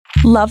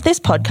Love this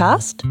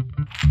podcast?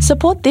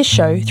 Support this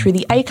show through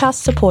the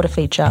Acast supporter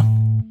feature.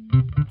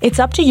 It's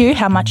up to you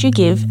how much you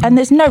give, and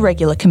there's no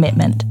regular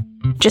commitment.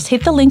 Just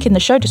hit the link in the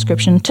show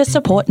description to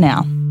support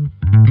now.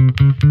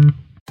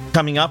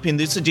 Coming up in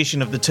this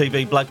edition of the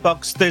TV Black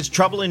Box, there's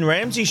trouble in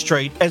Ramsay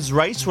Street as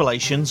race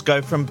relations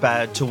go from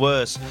bad to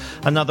worse.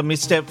 Another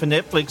misstep for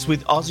Netflix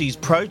with Aussies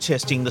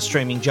protesting the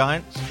streaming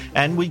giant.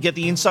 And we get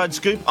the inside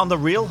scoop on the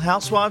Real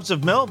Housewives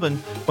of Melbourne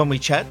when we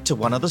chat to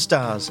one of the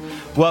stars.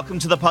 Welcome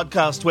to the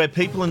podcast where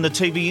people in the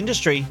TV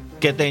industry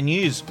get their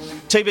news.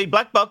 TV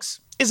Black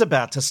Box is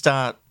about to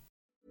start.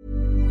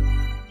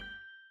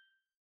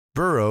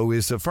 Burrow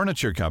is a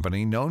furniture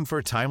company known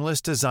for timeless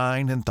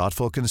design and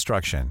thoughtful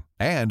construction,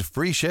 and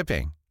free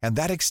shipping, and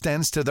that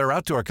extends to their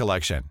outdoor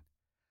collection.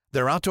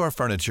 Their outdoor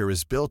furniture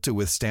is built to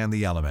withstand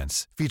the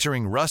elements,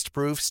 featuring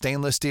rust-proof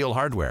stainless steel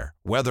hardware,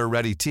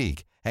 weather-ready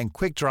teak, and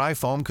quick-dry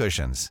foam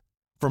cushions.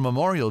 For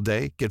Memorial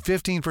Day, get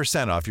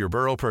 15% off your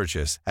Burrow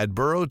purchase at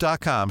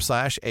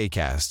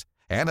burrow.com/acast,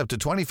 and up to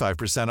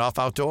 25% off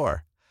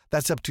outdoor.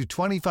 That's up to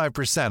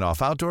 25%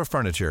 off outdoor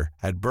furniture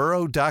at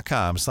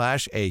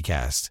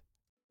burrow.com/acast.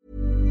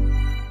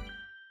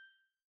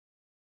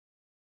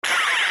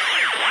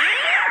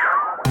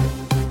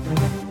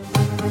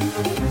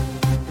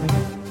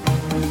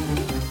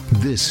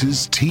 This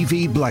is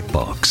TV Black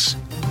Box,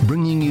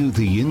 bringing you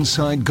the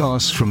inside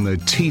goss from the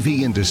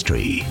TV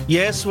industry.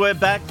 Yes, we're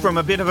back from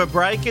a bit of a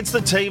break. It's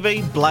the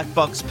TV Black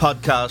Box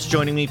podcast.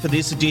 Joining me for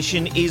this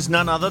edition is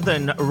none other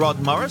than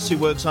Rod Morris, who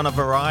works on a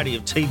variety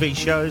of TV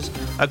shows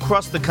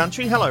across the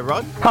country. Hello,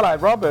 Rod. Hello,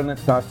 Rob, and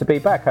it's nice to be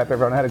back. Hope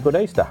everyone had a good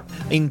Easter.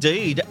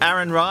 Indeed.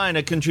 Aaron Ryan,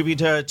 a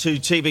contributor to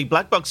TV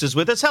Black Box, is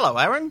with us. Hello,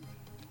 Aaron.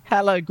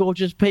 Hello,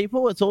 gorgeous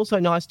people. It's also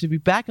nice to be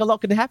back. A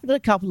lot can happen in a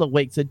couple of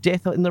weeks. A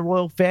death in the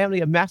royal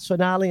family, a mass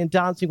finale, and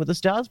Dancing with the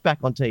Stars back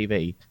on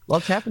TV.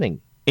 Lots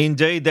happening.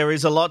 Indeed, there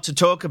is a lot to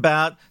talk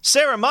about.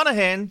 Sarah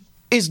Monahan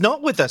is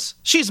not with us.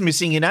 She's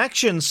missing in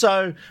action,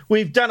 so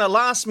we've done a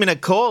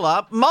last-minute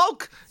call-up.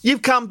 Mulk,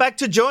 you've come back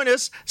to join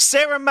us.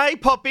 Sarah may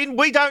pop in.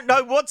 We don't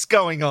know what's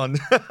going on.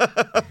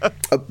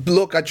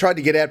 Look, I tried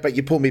to get out, but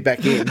you pulled me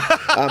back in.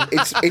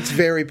 It's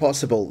very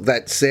possible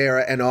that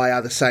Sarah and I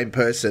are the same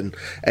person,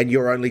 and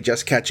you're only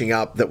just catching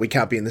up that we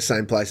can't be in the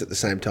same place at the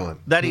same time.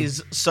 That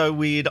is so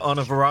weird on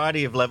a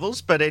variety of levels,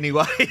 but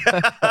anyway,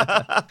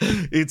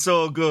 it's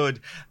all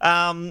good.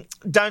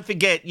 Don't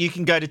forget, you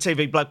can go to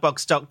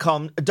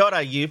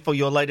tvblackbox.com.au for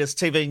your latest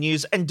TV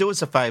news, and do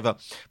us a favour.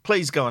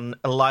 Please go and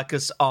like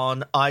us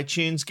on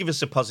iTunes. Give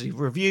us a positive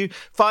review.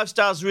 5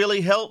 stars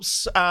really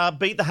helps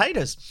beat the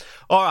haters.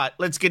 All right,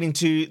 let's get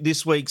into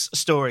this week's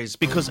stories,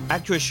 because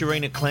actress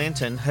Sharina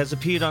Clanton has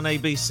appeared on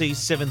ABC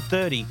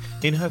 7:30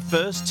 in her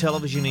first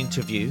television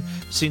interview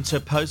since her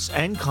posts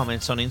and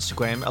comments on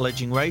Instagram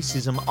alleging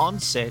racism on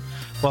set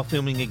while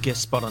filming a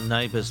guest spot on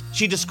Neighbours.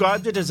 She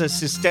described it as a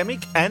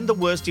systemic and the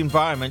worst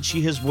environment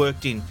she has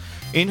worked in.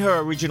 In her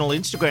original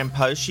Instagram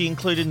post, she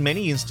included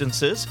many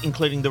instances,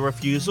 including the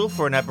refusal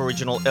for an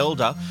Aboriginal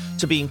elder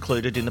to be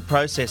included in the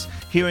process,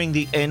 hearing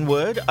the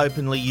N-word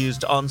openly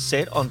used on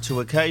set on 2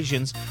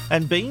 occasions,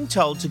 and being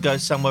told to go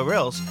somewhere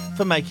else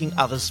for making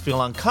others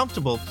feel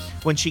uncomfortable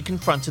when she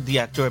confronted the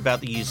actor about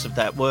the use of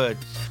that word.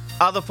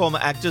 Other former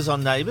actors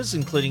on Neighbours,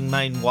 including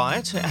Maine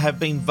Wyatt, have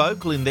been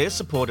vocal in their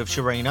support of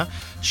Sharina,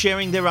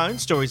 sharing their own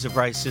stories of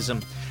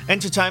racism.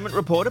 Entertainment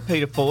reporter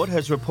Peter Ford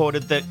has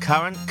reported that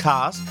current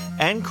cast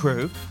and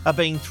crew are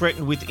being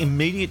threatened with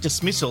immediate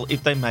dismissal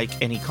if they make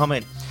any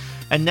comment.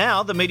 And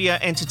now the Media,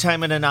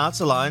 Entertainment and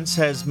Arts Alliance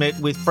has met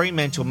with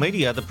Fremantle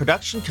Media, the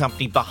production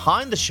company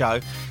behind the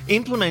show,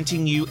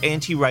 implementing new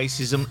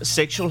anti-racism,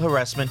 sexual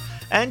harassment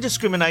and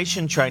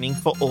discrimination training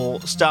for all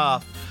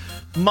staff.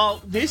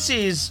 Mal, this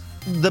is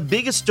the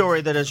biggest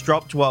story that has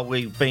dropped while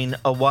we've been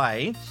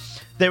away.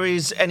 There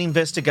is an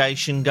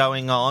investigation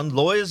going on.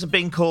 Lawyers are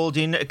being called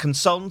in, a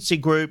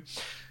consultancy group.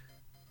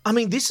 I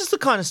mean, this is the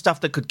kind of stuff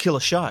that could kill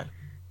a show.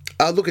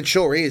 Look, it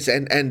sure is.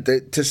 And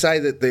to say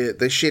that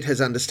the shit has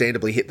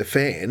understandably hit the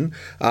fan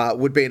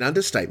would be an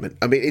understatement.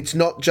 I mean, it's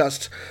not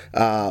just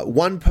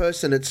one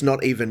person, it's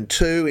not even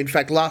 2. In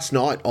fact, last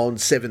night on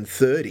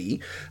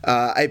 7:30,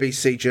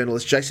 ABC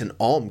journalist Jason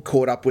Ohm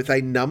caught up with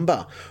a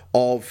number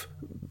of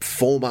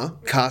former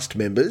cast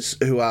members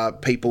who are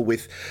people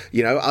with,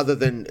 other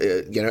than,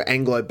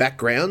 Anglo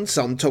backgrounds.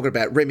 So I'm talking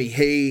about Remy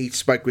He,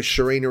 spoke with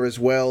Sharina as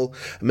well,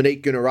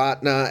 Monique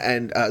Gunaratne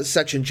and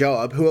Sachin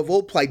Joab, who have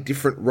all played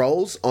different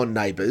roles on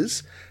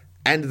Neighbours,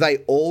 and they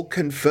all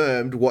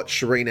confirmed what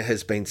Sharina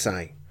has been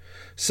saying.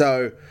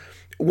 So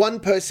one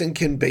person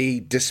can be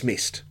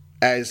dismissed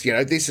as,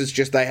 this is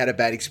just they had a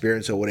bad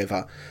experience or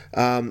whatever.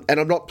 And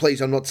I'm not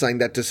saying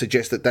that to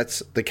suggest that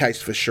that's the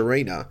case for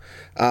Sharina.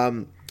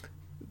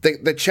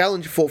 The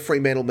challenge for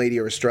Fremantle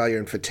Media Australia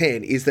and for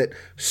 10 is that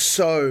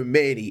so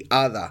many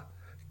other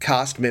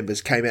cast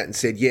members came out and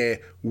said, yeah,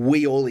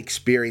 we all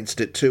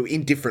experienced it too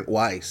in different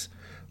ways.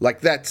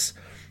 Like, that's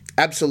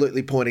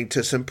absolutely pointing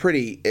to some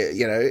pretty,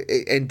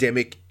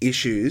 endemic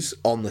issues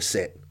on the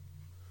set.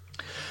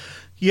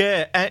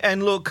 Yeah,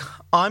 and look,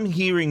 I'm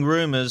hearing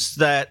rumours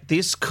that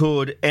this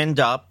could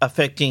end up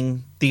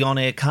affecting the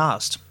on-air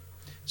cast.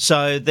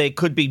 So there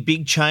could be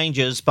big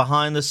changes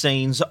behind the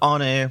scenes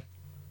on air.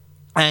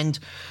 And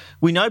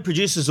we know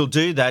producers will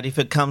do that if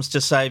it comes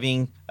to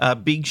saving a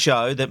big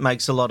show that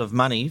makes a lot of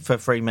money for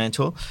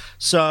Fremantle.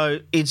 So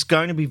it's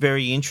going to be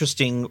very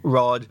interesting,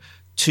 Rod,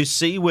 to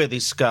see where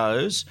this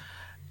goes.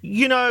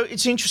 You know,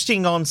 it's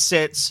interesting on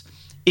sets.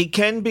 It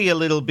can be a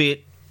little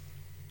bit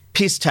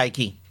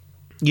piss-takey,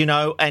 you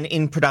know, and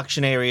in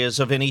production areas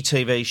of any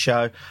TV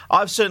show.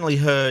 I've certainly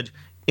heard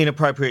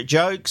inappropriate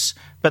jokes,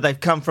 but they've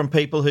come from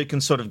people who can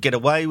sort of get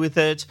away with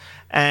it.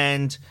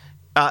 And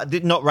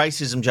not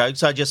racism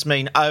jokes, I just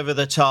mean over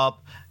the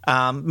top,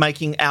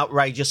 making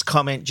outrageous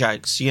comment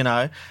jokes, you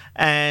know.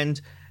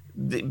 And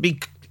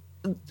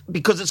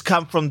because it's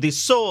come from this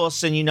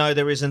source and, you know,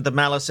 there isn't the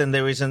malice and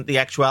there isn't the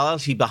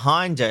actuality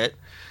behind it,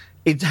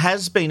 it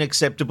has been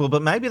acceptable,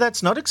 but maybe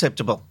that's not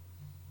acceptable.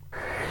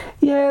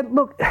 Yeah,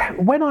 look,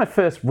 when I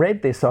first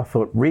read this, I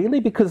thought, really?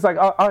 Because like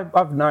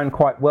I've known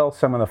quite well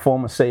some of the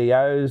former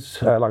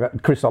CEOs,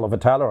 like Chris Oliver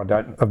Taylor.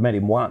 I've met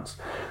him once,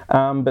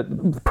 but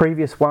the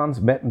previous ones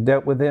met and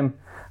dealt with him.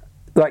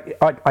 Like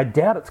I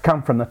doubt it's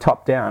come from the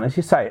top down, as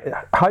you say.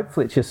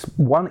 Hopefully, it's just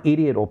one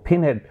idiot or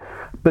pinhead.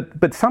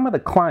 But some of the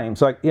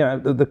claims, like, you know,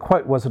 the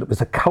quote was that it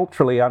was a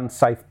culturally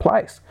unsafe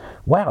place.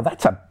 Wow,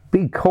 that's a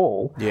big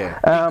call. Yeah.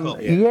 Big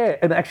call, yeah. Yeah,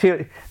 and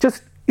actually,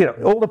 just, you know,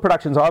 all the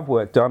productions I've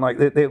worked on, like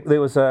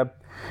there was a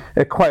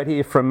quote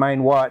here from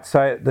Maine White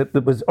saying that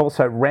there was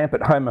also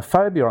rampant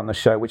homophobia on the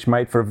show, which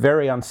made for a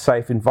very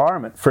unsafe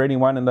environment for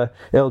anyone in the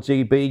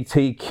LGBTQIA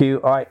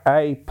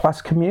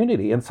plus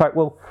community. And so,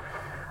 well,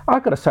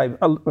 I've got to say,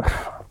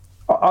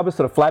 I was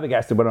sort of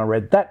flabbergasted when I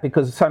read that,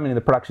 because so many of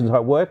the productions I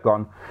work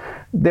on,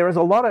 there is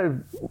a lot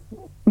of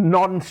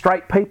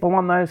non-straight people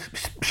on those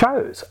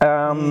shows.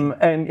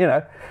 And, you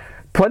know,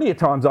 plenty of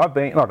times I've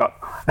been, like,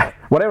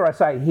 whatever I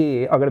say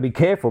here, I've got to be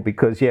careful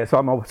because, yes,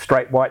 I'm a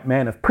straight white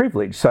man of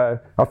privilege, so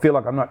I feel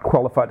like I'm not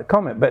qualified to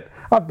comment. But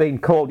I've been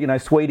called, you know,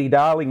 sweetie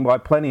darling by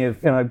plenty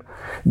of, you know,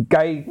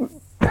 gay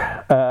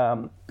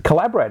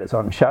collaborators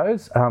on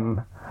shows.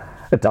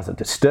 It doesn't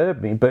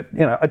disturb me, but,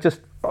 you know,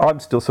 I'm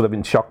still sort of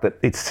in shock that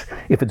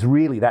if it's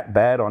really that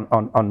bad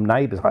on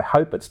Neighbours. I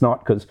hope it's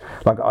not, because,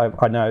 like,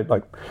 I know,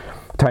 like,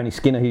 Tony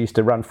Skinner, who used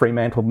to run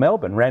Fremantle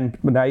Melbourne, ran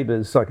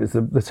Neighbours, like, as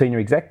the senior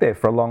exec there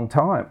for a long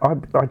time.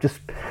 I just,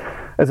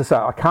 as I say,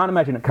 I can't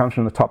imagine it comes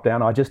from the top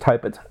down. I just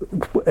hope it's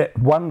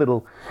one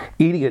little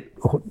idiot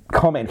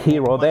comment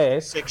here or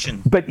there.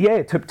 Section. But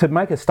yeah, to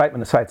make a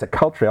statement to say it's a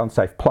culturally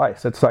unsafe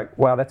place, it's like,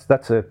 wow,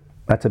 that's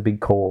a big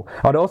call.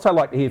 I'd also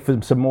like to hear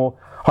from some more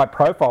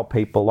high-profile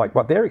people, like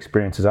what their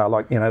experiences are.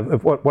 Like, you know,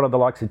 what are the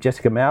likes of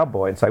Jessica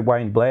Mauboy and say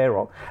Wayne Blair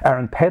or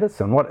Aaron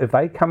Pedersen? What if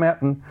they come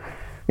out and,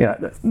 you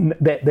know,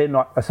 they're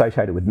not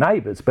associated with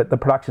Neighbours, but the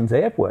productions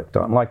they've worked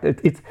on. Like,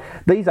 it's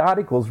these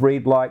articles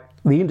read like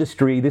the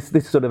industry. This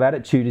sort of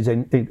attitude is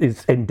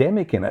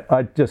endemic in it.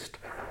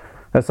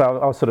 So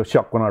I was sort of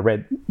shocked when I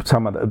read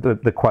some of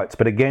the quotes.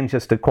 But again,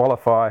 just to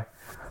qualify,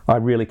 I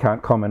really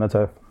can't comment as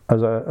a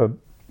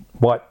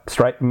white,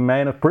 straight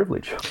man of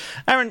privilege.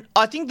 Aaron,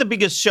 I think the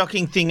biggest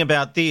shocking thing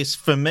about this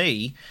for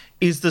me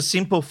is the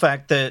simple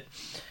fact that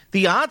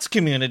the arts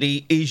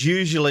community is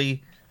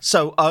usually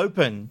so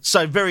open,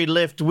 so very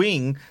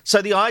left-wing.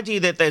 So the idea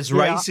that there's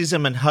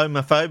racism and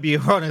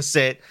homophobia on a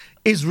set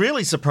is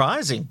really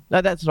surprising.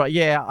 No, that's right.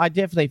 Yeah, I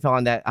definitely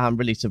find that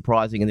really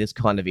surprising in this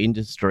kind of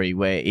industry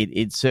where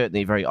it's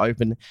certainly very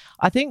open.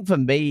 I think for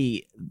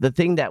me, the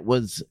thing that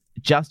was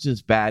just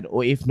as bad,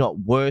 or if not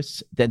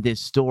worse than this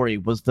story,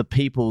 was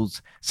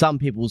some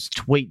people's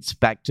tweets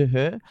back to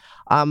her.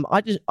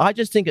 I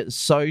just think it's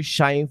so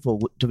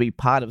shameful to be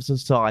part of a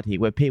society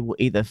where people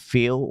either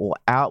feel or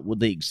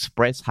outwardly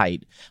express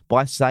hate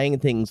by saying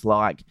things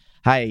like,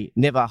 "Hey,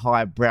 never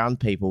hire brown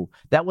people."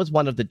 That was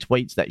one of the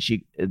tweets that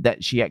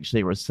she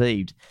actually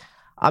received.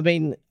 I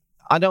mean,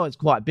 I know it's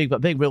quite big,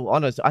 but being real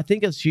honest, I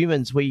think as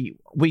humans, we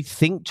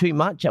think too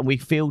much and we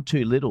feel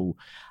too little.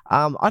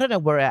 I don't know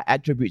where our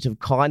attributes of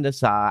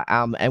kindness are,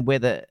 and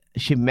whether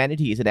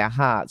humanity is in our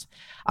hearts.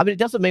 I mean, it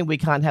doesn't mean we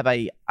can't have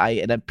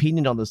an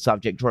opinion on the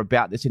subject or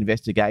about this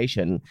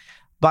investigation,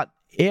 but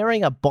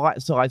airing a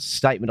bite-sized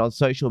statement on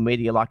social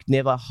media like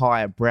 "never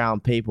hire brown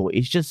people"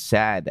 is just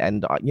sad.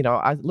 And, you know,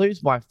 I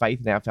lose my faith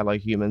in our fellow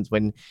humans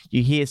when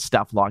you hear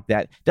stuff like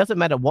that. Doesn't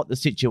matter what the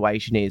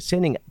situation is.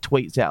 Sending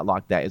tweets out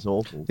like that is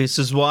awful. This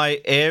is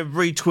why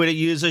every Twitter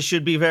user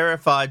should be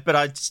verified. But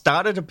I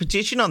started a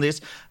petition on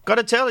this. Got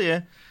to tell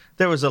you,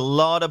 there was a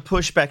lot of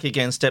pushback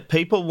against it.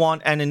 People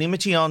want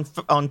anonymity on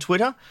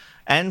Twitter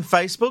and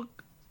Facebook,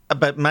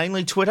 but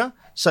mainly Twitter,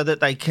 so that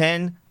they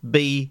can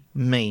be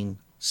mean.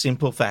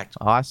 Simple fact.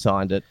 I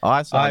signed it.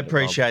 I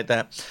appreciate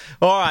that.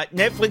 All right,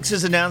 Netflix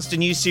has announced a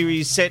new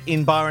series set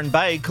in Byron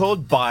Bay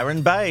called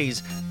Byron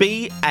Baes,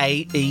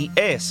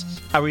 BAES,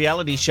 a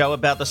reality show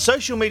about the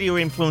social media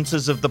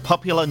influences of the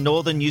popular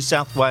northern New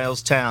South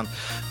Wales town.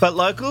 But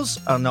locals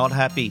are not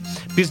happy.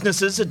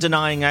 Businesses are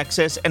denying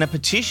access, and a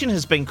petition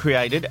has been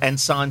created and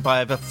signed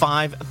by over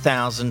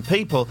 5,000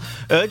 people,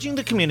 urging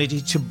the community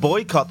to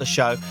boycott the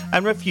show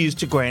and refuse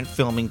to grant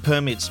filming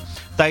permits.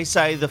 They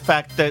say the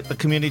fact that the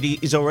community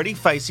is already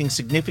facing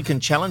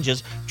significant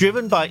challenges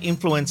driven by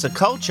influencer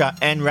culture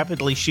and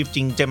rapidly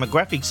shifting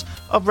demographics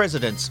of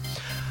residents.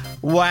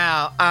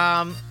 Wow.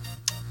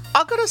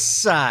 I've got to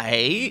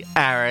say,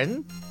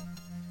 Aaron,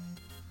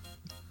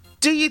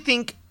 do you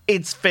think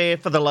it's fair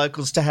for the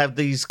locals to have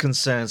these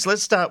concerns?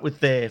 Let's start with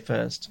there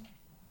first.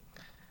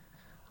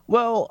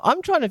 Well,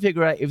 I'm trying to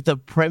figure out if the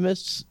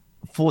premise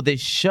for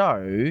this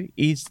show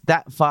is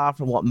that far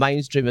from what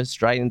mainstream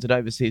Australians and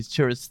overseas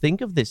tourists think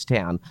of this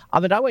town.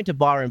 I mean, I went to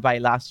Byron Bay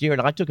last year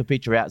and I took a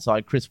picture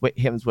outside Chris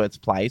Hemsworth's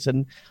place,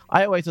 and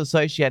I always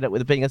associate it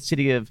with being a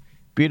city of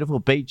beautiful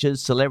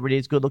beaches,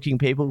 celebrities, good-looking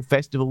people,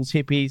 festivals,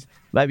 hippies,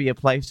 maybe a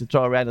place to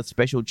throw around a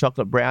special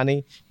chocolate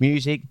brownie,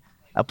 music,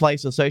 a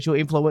place of social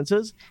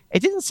influences.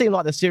 It didn't seem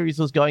like the series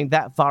was going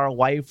that far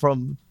away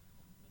from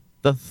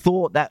the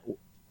thought that,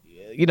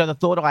 the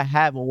thought I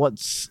have, or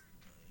what's,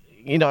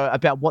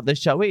 about what the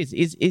show is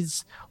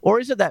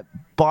it that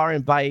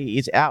Byron Bay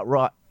is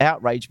outright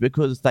outraged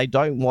because they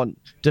don't want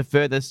to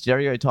further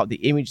stereotype the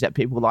image that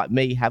people like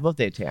me have of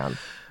their town?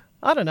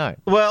 I don't know.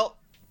 Well,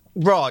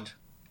 Rod,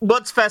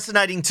 what's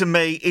fascinating to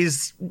me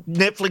is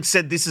Netflix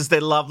said this is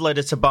their love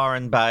letter to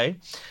Byron Bay,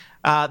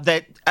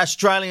 that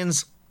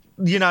Australians,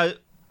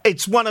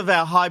 it's one of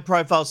our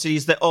high-profile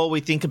cities that all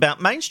we think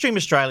about. Mainstream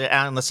Australia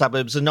out in the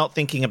suburbs are not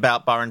thinking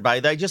about Byron Bay.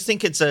 They just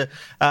think it's a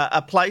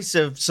place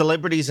of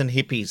celebrities and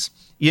hippies.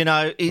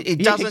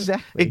 It doesn't.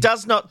 Exactly. It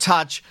does not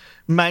touch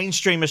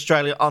mainstream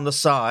Australia on the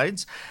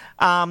sides.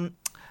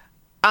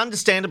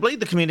 Understandably,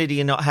 the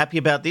community are not happy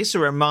about this. It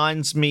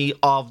reminds me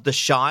of The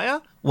Shire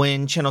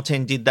when Channel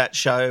 10 did that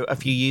show a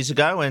few years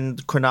ago,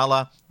 and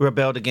Cronulla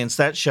rebelled against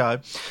that show.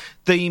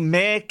 The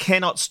mayor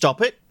cannot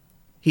stop it.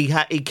 He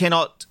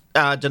cannot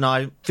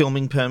deny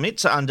filming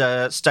permits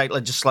under state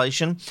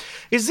legislation.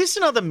 Is this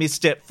another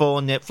misstep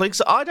for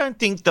Netflix? I don't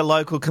think the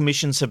local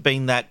commissions have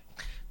been that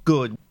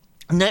good.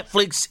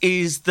 Netflix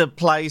is the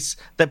place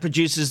that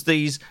produces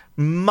these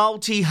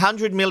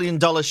multi-$100 million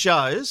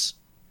shows,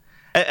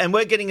 and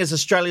we're getting as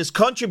Australia's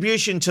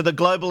contribution to the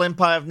global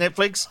empire of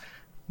Netflix,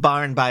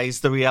 Byron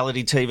Baes, the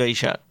reality TV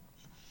show.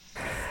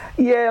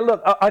 Yeah,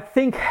 look, I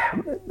think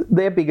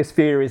their biggest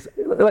fear is,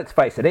 let's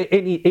face it,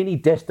 any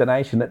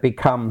destination that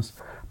becomes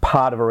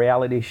part of a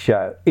reality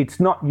show, it's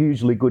not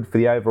usually good for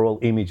the overall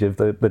image of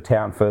the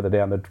town further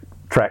down the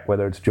track,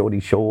 whether it's Geordie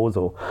Shores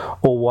or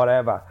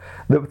whatever.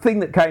 The thing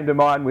that came to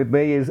mind with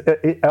me is,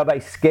 are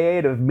they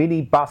scared of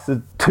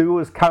minibus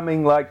tours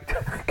coming,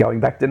 like going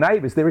back to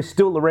Neighbours? There is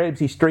still the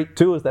Ramsay Street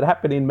tours that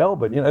happen in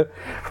Melbourne. A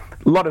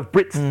lot of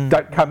Brits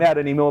don't come out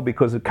anymore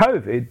because of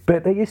COVID,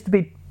 but there used to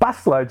be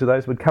busloads of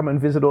those would come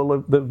and visit all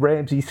of the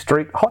Ramsay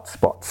Street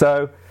hotspots.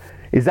 So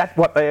is that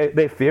what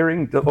they're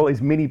fearing? All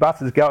these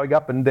minibuses going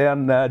up and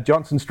down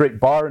Johnson Street,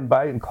 Byron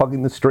Bay, and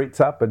clogging the streets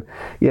up? And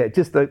yeah,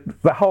 just the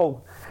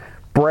whole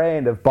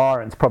brand of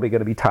Byron's probably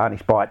going to be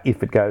tarnished by it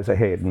if it goes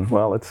ahead. And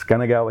well, it's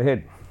going to go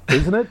ahead,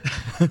 isn't it?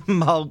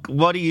 Mulk,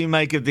 what do you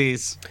make of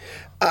this?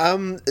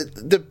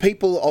 The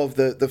people of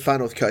the far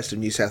north coast of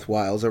New South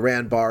Wales,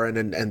 around Byron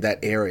and that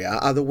area,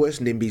 are the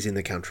worst NIMBYs in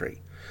the country.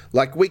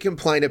 Like, we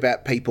complain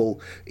about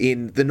people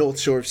in the North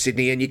Shore of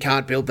Sydney and you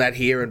can't build that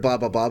here and blah,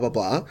 blah, blah, blah,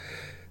 blah.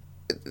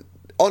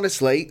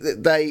 Honestly,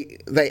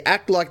 they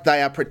act like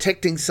they are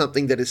protecting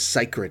something that is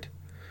sacred.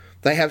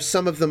 They have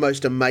some of the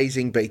most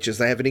amazing beaches.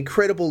 They have an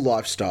incredible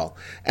lifestyle.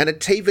 And a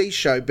TV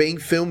show being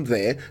filmed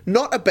there,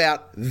 not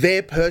about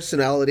their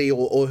personality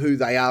or who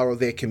they are or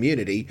their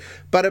community,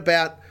 but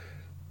about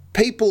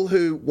people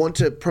who want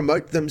to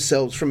promote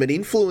themselves from an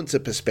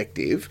influencer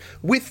perspective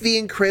with the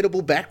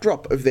incredible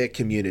backdrop of their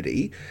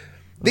community.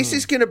 This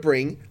is going to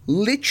bring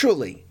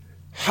literally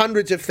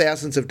hundreds of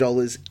thousands of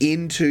dollars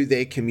into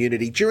their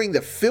community during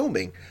the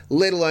filming,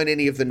 let alone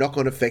any of the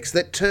knock-on effects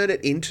that turn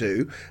it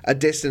into a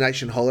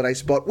destination holiday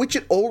spot, which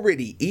it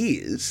already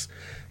is.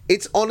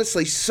 It's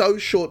honestly so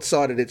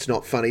short-sighted it's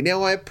not funny.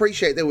 Now, I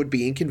appreciate there would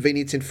be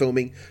inconvenience in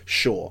filming,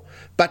 sure.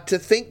 But to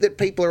think that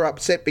people are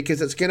upset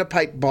because it's going to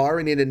paint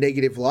Byron in a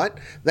negative light,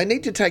 they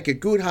need to take a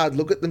good hard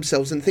look at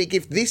themselves and think,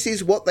 if this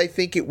is what they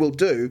think it will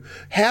do,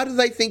 how do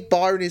they think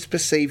Byron is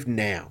perceived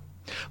now?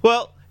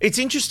 Well, it's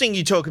interesting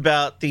you talk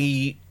about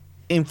the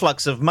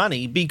influx of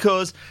money,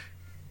 because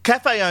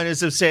cafe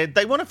owners have said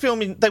they want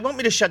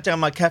me to shut down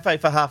my cafe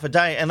for half a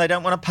day and they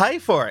don't want to pay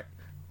for it.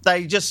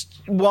 They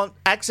just want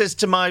access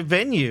to my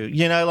venue.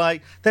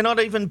 They're not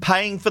even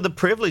paying for the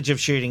privilege of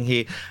shooting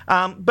here.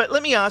 But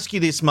let me ask you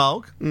this,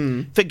 Mulk.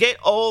 Forget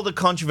all the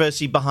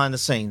controversy behind the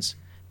scenes.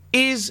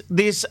 Is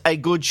this a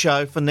good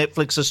show for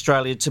Netflix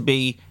Australia to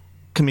be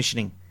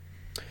commissioning?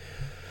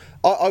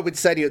 I would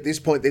say to you at this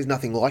point, there's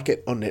nothing like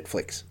it on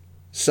Netflix.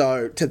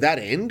 So to that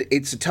end,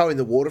 it's a toe in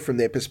the water from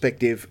their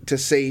perspective to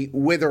see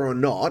whether or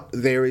not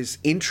there is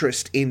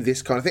interest in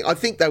this kind of thing. I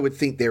think they would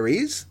think there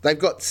is. They've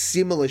got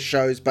similar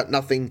shows, but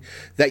nothing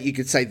that you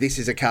could say this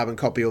is a carbon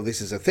copy or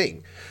this is a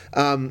thing.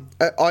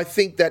 I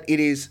think that it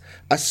is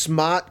a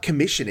smart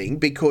commissioning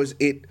because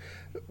it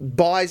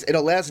allows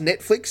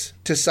Netflix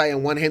to say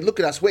on one hand, look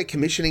at us, we're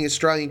commissioning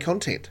Australian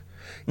content.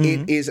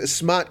 Mm-hmm. It is a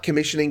smart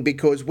commissioning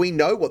because we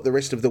know what the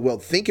rest of the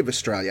world think of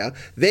Australia.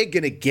 They're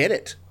going to get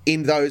it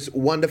in those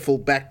wonderful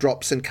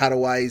backdrops and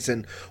cutaways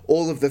and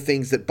all of the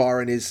things that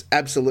Byron is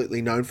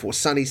absolutely known for.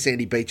 Sunny,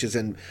 sandy beaches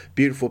and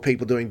beautiful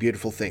people doing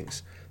beautiful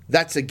things.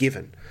 That's a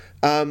given.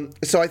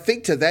 So I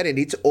think to that end,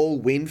 it's all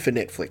win for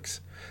Netflix.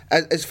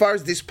 As far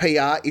as this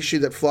PR issue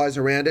that flies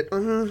around it,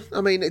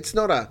 I mean, it's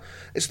not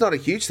a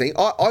huge thing.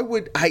 I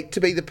would hate to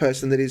be the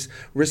person that is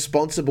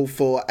responsible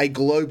for a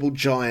global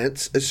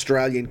giant's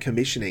Australian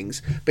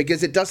commissionings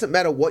because it doesn't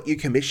matter what you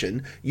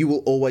commission, you will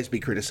always be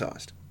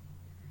criticised.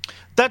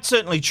 That's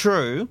certainly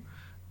true.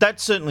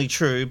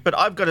 But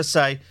I've got to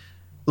say,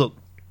 look,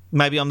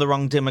 maybe I'm the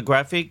wrong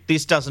demographic.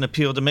 This doesn't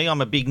appeal to me. I'm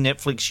a big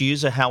Netflix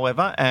user,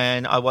 however,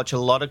 and I watch a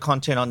lot of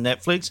content on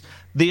Netflix.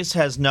 This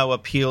has no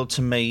appeal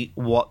to me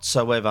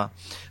whatsoever.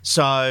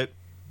 So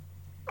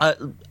I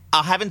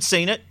haven't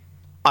seen it.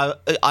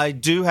 I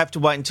do have to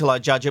wait until I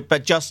judge it.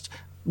 But just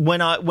when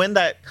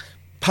that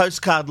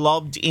postcard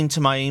lobbed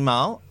into my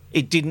email,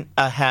 it didn't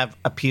have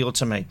appeal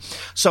to me.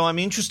 So I'm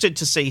interested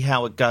to see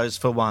how it goes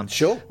for one.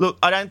 Sure. Look,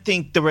 I don't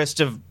think the rest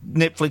of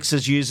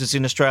Netflix's users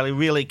in Australia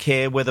really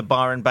care whether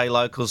Byron Bay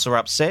locals are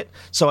upset.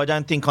 So I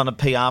don't think on a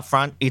PR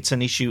front it's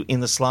an issue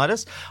in the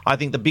slightest. I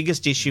think the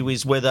biggest issue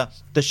is whether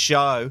the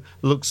show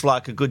looks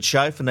like a good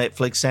show for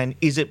Netflix and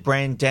is it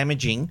brand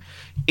damaging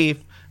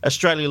if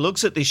Australia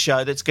looks at this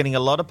show that's getting a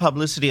lot of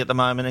publicity at the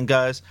moment and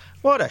goes,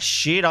 what a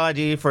shit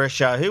idea for a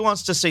show. Who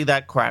wants to see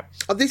that crap?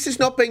 Oh, this is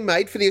not being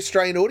made for the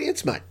Australian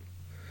audience, mate.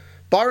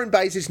 Byron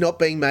Bays is not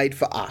being made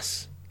for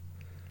us.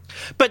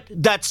 But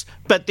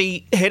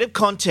the head of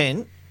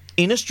content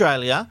in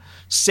Australia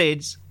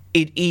says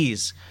it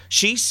is.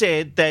 She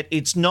said that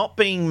it's not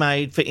being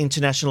made for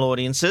international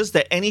audiences,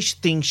 that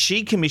anything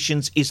she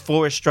commissions is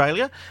for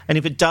Australia, and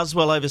if it does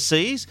well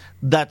overseas,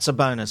 that's a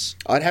bonus.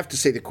 I'd have to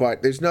see the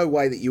quote. There's no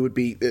way that you would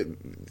be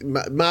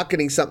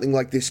marketing something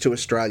like this to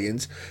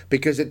Australians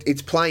because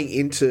it's playing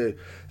into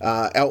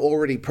our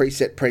already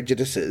preset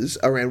prejudices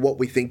around what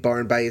we think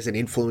Byron Bay as and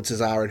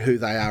influencers are and who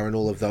they are and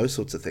all of those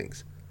sorts of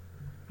things.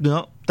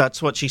 No,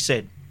 that's what she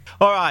said.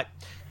 All right,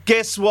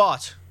 guess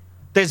what?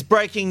 There's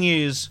breaking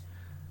news.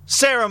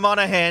 Sarah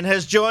Monahan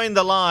has joined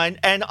the line,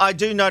 and I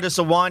do notice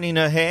a wine in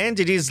her hand.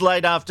 It is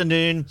late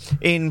afternoon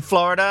in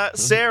Florida.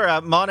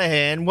 Sarah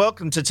Monahan,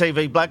 welcome to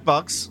TV Black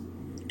Box.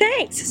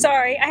 Thanks.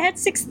 Sorry, I had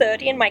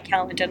 6:30 in my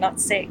calendar, not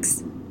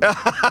 6.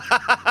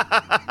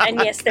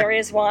 And yes, there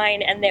is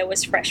wine, and there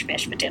was fresh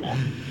fish for dinner.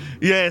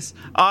 Yes,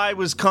 I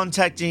was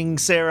contacting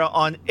Sarah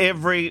on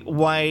every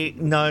way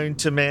known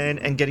to man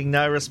and getting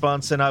no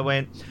response, and I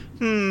went,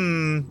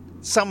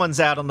 someone's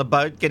out on the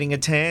boat getting a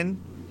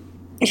tan.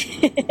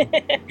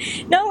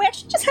 No, we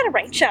actually just had a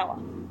rain shower.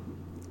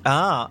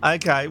 Ah,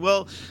 okay.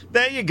 Well,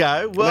 there you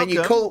go. Welcome. I mean,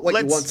 you call it what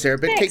you want, Sarah,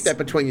 but keep that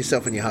between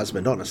yourself and your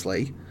husband,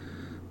 honestly.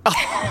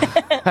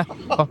 I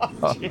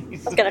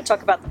was going to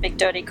talk about the big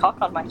dirty cock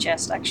on my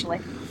chest, actually.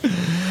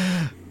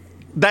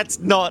 That's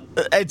not...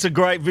 It's a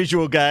great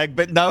visual gag,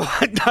 but no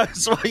one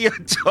knows what you're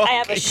talking. I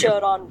have a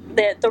shirt on.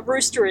 The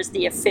rooster is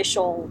the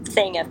official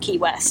thing of Key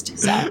West.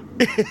 So.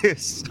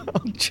 Yes. Oh,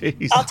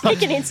 jeez. I'll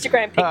take an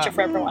Instagram picture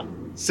for everyone.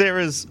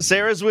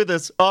 Sarah's with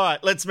us. All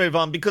right, let's move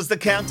on because the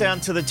countdown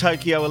to the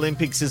Tokyo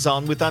Olympics is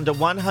on with under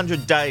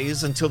 100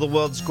 days until the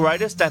world's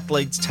greatest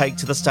athletes take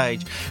to the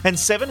stage. And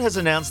Seven has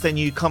announced their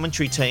new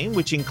commentary team,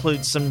 which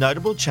includes some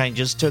notable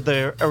changes to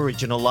their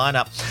original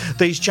lineup.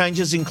 These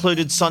changes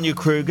included Sonia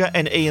Kruger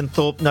and Ian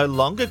Thorpe no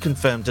longer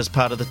confirmed as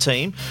part of the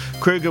team.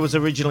 Kruger was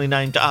originally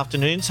named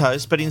afternoon's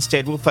host, but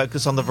instead will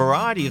focus on the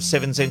variety of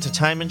Seven's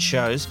entertainment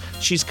shows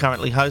she's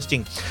currently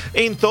hosting.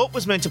 Ian Thorpe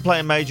was meant to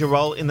play a major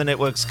role in the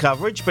network's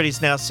coverage, but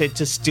is now said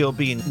to still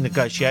be in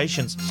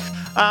negotiations.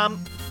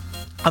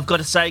 I've got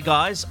to say,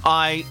 guys,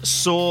 I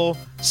saw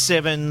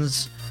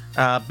Seven's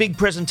big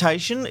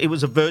presentation. It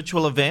was a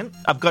virtual event.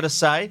 I've got to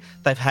say,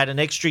 they've had an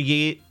extra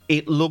year.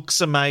 It looks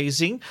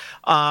amazing.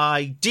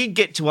 I did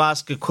get to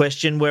ask a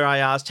question where I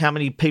asked how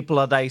many people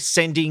are they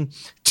sending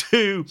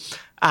to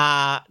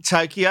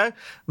Tokyo.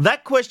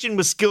 That question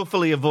was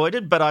skillfully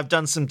avoided, but I've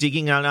done some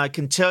digging and I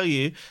can tell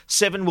you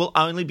Seven will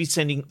only be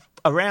sending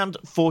around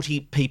 40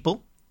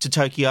 people to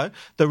Tokyo.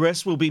 The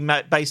rest will be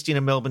based in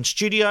a Melbourne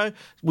studio,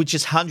 which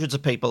is hundreds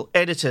of people,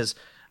 editors,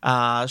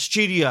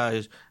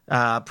 studios,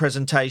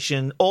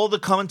 presentation. All the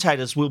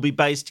commentators will be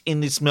based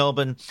in this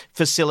Melbourne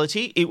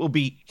facility. It will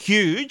be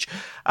huge.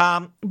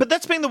 But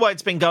that's been the way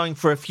it's been going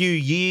for a few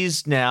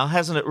years now,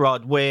 hasn't it,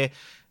 Rod, where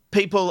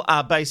people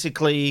are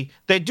basically,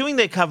 they're doing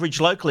their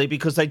coverage locally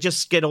because they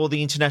just get all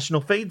the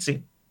international feeds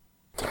in.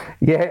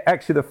 Yeah,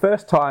 actually, the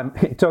first time,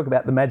 talk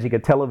about the magic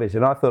of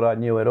television, I thought I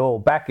knew it all.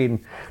 Back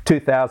in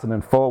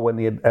 2004, when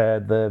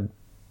the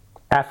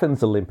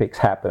Athens Olympics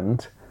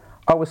happened,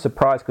 I was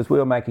surprised because we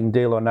were making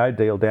Deal or No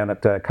Deal down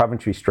at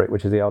Coventry Street,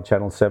 which is the old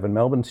Channel 7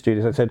 Melbourne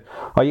studios. I said,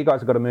 oh, you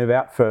guys have got to move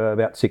out for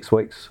about 6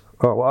 weeks.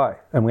 Oh, why?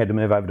 And we had to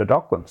move over to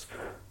Docklands.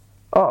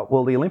 Oh,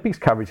 well, the Olympics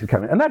coverage is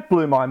coming. And that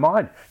blew my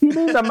mind. You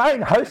mean the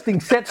main hosting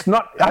set's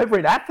not over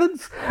in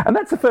Athens? And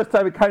that's the first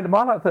time it came to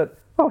mind. I thought,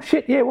 oh,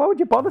 shit, yeah, why would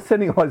you bother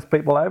sending all those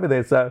people over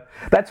there? So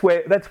that's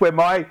where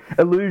my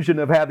illusion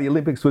of how the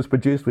Olympics was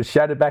produced was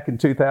shattered back in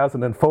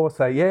 2004.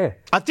 So, yeah.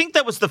 I think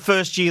that was the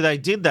first year they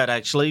did that,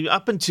 actually.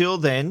 Up until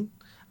then,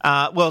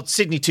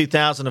 Sydney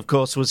 2000, of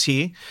course, was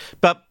here.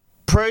 But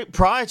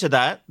prior to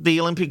that, the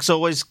Olympics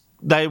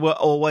they were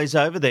always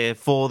over there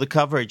for the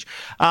coverage.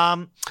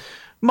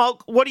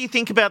 Mulk, what do you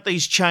think about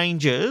these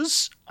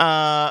changes?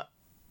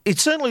 It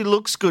certainly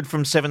looks good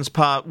from Seven's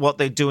part, what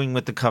they're doing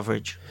with the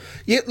coverage.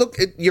 Yeah, look,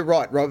 you're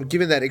right, Rob.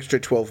 Given that extra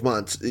 12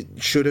 months, it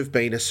should have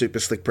been a super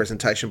slick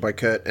presentation by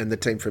Kurt and the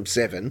team from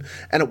Seven,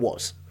 and it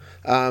was.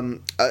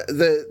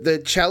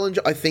 The challenge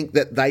I think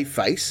that they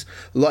face,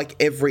 like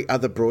every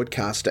other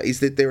broadcaster,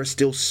 is that there are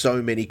still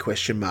so many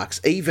question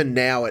marks. Even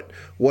now at,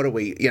 what are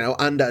we,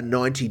 under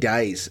 90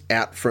 days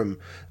out from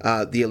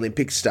the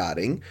Olympics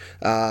starting,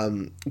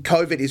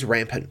 COVID is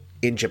rampant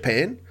in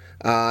Japan.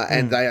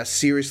 And they are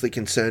seriously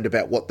concerned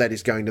about what that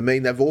is going to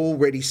mean. They've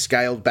already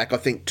scaled back, I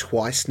think,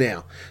 twice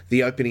now,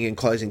 the opening and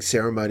closing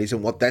ceremonies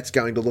and what that's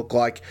going to look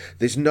like.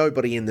 There's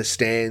nobody in the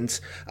stands.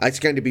 It's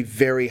going to be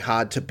very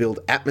hard to build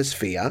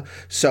atmosphere.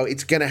 So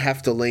it's going to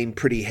have to lean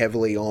pretty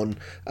heavily on,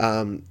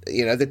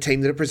 the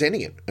team that are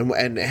presenting it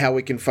and how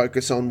we can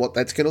focus on what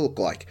that's going to look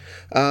like.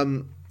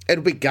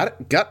 It'll be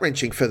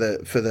gut-wrenching for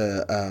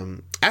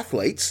the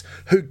athletes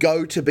who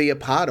go to be a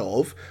part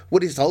of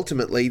what is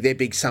ultimately their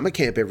big summer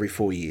camp every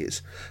 4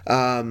 years.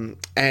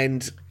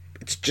 And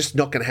it's just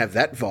not going to have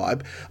that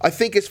vibe. I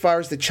think as far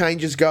as the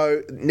changes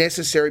go,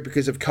 necessary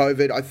because of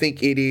COVID, I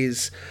think it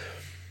is,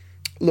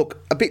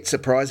 look, a bit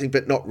surprising,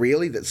 but not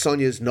really, that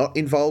Sonia's not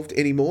involved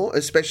anymore,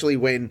 especially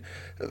when,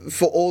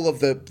 for all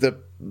of the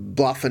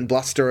bluff and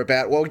bluster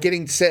about, well,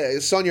 getting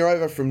Sonia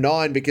over from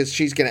 9 because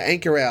she's going to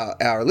anchor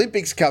our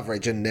Olympics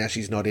coverage, and now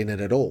she's not in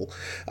it at all.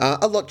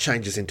 A lot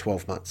changes in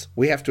 12 months.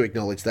 We have to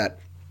acknowledge that.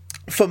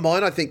 For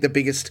mine, I think the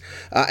biggest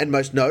and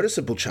most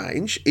noticeable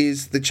change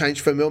is the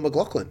change for Mel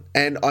McLaughlin.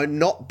 And I'm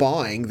not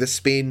buying the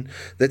spin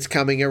that's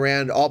coming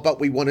around, but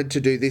we wanted to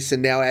do this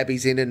and now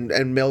Abby's in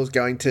and Mel's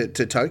going to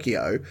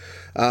Tokyo.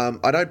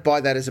 I don't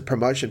buy that as a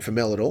promotion for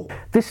Mel at all.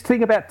 This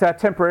thing about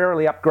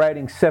temporarily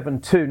upgrading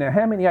 7.2, now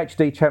how many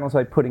HD channels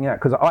are they putting out?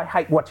 Because I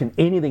hate watching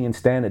anything in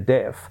standard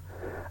def,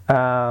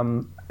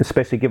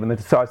 especially given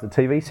the size of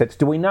the TV sets.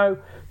 Do we know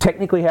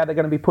technically how they're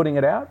going to be putting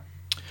it out?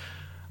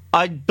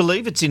 I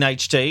believe it's in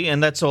HD,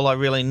 and that's all I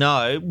really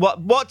know.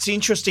 What's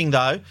interesting,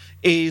 though,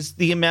 is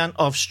the amount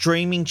of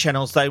streaming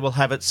channels they will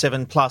have at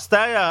 7+.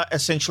 They are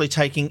essentially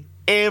taking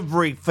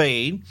every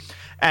feed,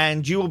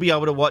 and you will be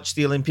able to watch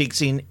the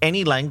Olympics in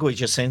any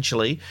language,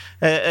 essentially.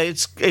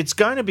 It's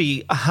going to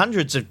be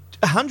hundreds of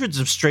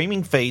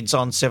streaming feeds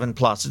on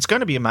 7+. It's going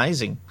to be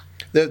amazing.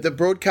 The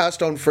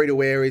broadcast on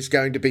free-to-air is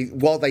going to be,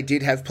 while they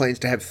did have plans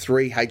to have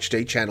 3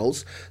 HD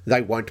channels,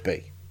 they won't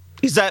be.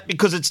 Is that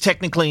because it's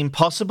technically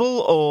impossible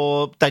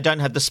or they don't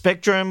have the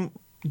spectrum?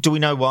 Do we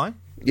know why?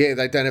 Yeah,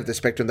 they don't have the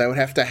spectrum. They would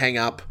have to hang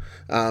up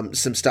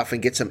some stuff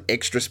and get some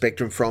extra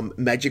spectrum from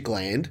Magic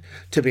Land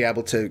to be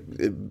able to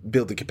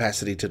build the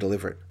capacity to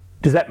deliver it.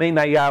 Does that mean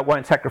they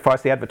won't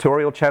sacrifice the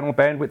advertorial channel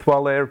bandwidth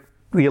while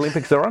the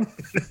Olympics are on?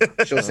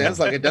 Sure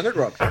sounds like it, doesn't it,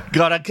 Rob?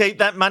 Gotta keep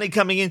that money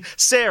coming in.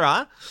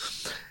 Sarah,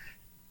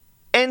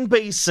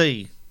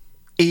 NBC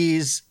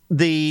is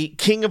the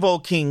king of all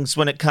kings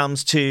when it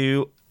comes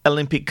to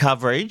Olympic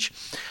coverage.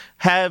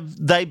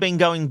 Have they been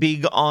going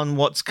big on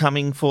what's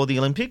coming for the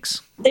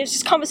Olympics? There's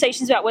just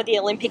conversations about whether the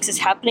Olympics is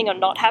happening or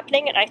not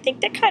happening, and I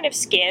think they're kind of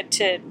scared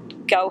to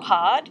go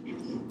hard.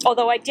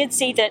 Although I did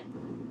see that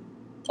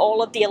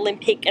all of the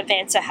Olympic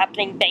events are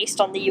happening based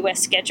on the US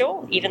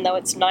schedule, even though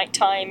it's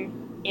nighttime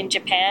in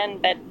Japan,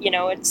 but,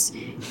 it's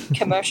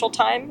commercial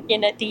time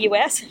in the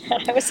US.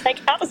 And I was like,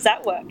 how does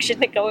that work?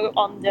 Shouldn't it go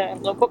on the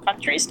local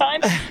country's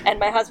time? And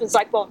my husband's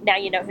like, well, now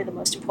you know who the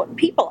most important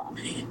people are.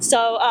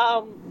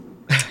 So,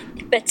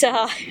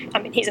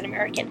 he's an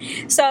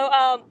American. So,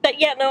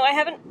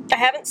 I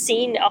haven't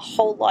seen a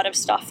whole lot of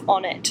stuff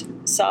on it.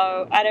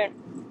 So I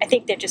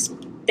think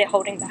they're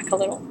holding back a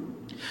little.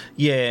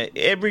 Yeah,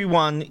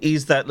 everyone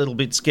is that little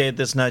bit scared,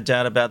 there's no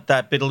doubt about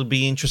that, but it'll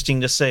be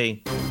interesting to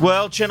see.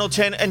 Well, Channel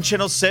 10 and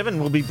Channel 7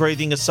 will be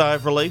breathing a sigh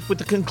of relief with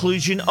the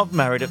conclusion of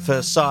Married at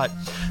First Sight.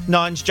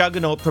 Nine's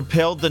juggernaut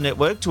propelled the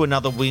network to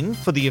another win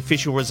for the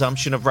official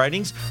resumption of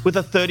ratings with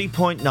a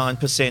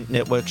 30.9%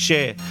 network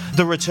share.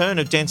 The return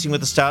of Dancing with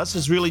the Stars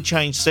has really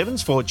changed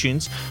Seven's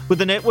fortunes, with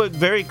the network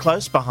very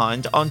close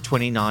behind on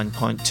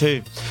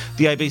 29.2.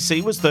 The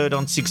ABC was third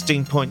on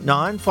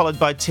 16.9, followed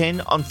by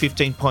 10 on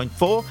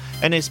 15.4,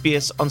 and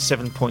SBS on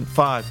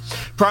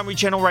 7.5. Primary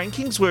channel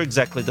rankings were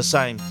exactly the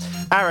same.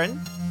 Aaron,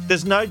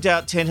 There's no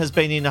doubt 10 has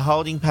been in a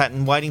holding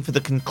pattern waiting for the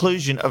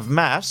conclusion of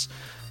MAFS.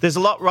 There's a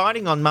lot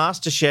riding on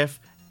MasterChef,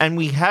 and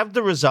we have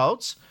the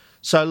results.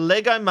 So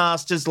Lego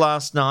Masters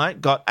last night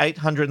got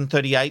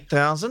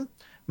 838,000,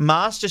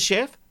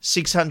 MasterChef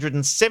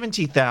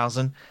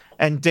 670,000,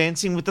 and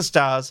Dancing with the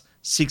Stars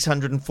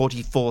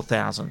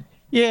 644,000.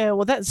 Yeah,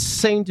 well, that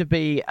seemed to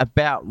be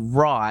about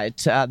right.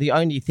 The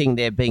only thing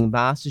there being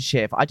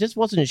MasterChef. I just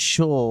wasn't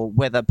sure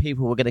whether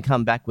people were going to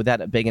come back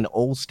without it being an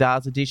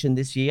All-Stars edition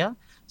this year.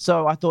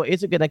 So I thought,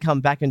 is it going to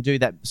come back and do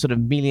that sort of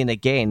million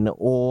again,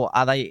 or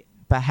are they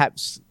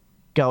perhaps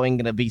going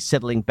to be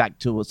settling back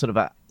to a sort of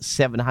a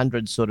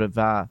 700 sort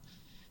of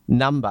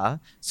number?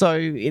 So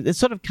it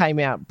sort of came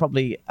out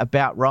probably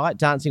about right.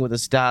 Dancing with the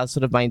Stars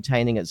sort of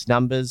maintaining its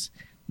numbers.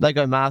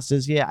 Lego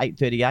Masters,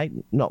 838,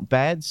 not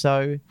bad.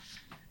 So...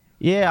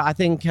 yeah, I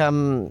think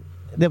there'll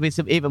be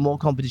some even more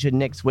competition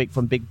next week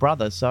from Big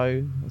Brother,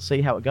 so we'll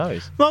see how it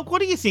goes. Mark,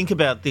 what do you think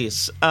about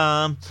this?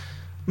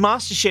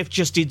 MasterChef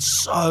just did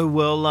so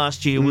well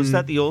last year. Was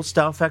that the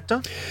all-star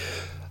factor?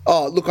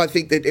 Oh, look, I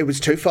think that it was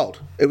twofold.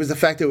 It was the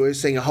fact that we were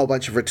seeing a whole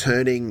bunch of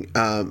returning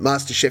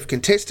MasterChef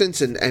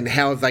contestants and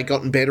how have they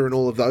gotten better and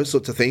all of those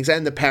sorts of things,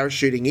 and the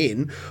parachuting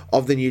in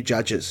of the new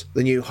judges,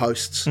 the new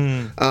hosts.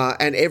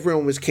 And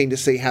everyone was keen to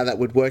see how that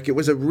would work. It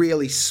was a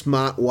really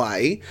smart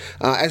way,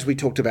 as we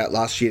talked about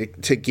last year,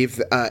 to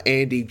give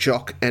Andy,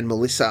 Jock and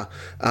Melissa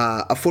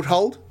a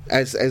foothold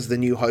as the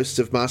new hosts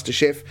of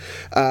MasterChef.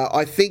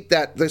 I think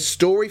that the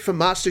story for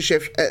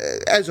MasterChef,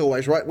 as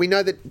always, right, we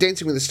know that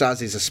Dancing with the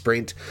Stars is a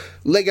sprint.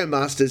 Lego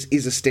Masters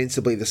is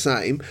ostensibly the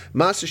same.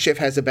 MasterChef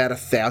has about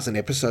 1,000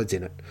 episodes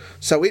in it.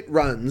 So it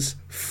runs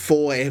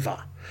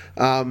forever.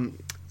 To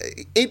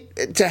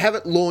have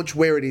it launch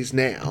where it is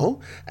now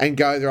and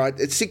go right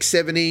at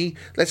 670,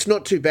 that's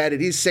not too bad.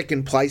 It is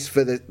second place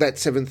for that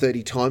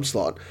 7:30 time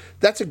slot.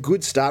 That's a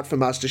good start for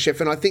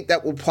MasterChef, and I think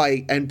that will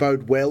play and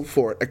bode well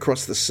for it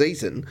across the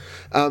season.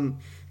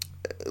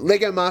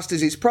 Lego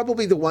Masters is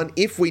probably the one,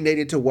 if we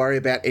needed to worry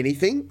about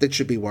anything, that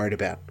should be worried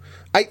about.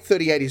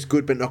 838 is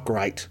good, but not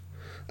great.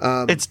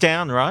 It's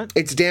down, right?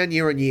 It's down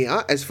year on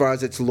year as far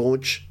as its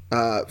launch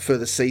for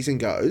the season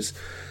goes.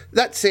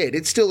 That said,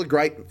 it's still a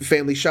great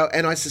family show,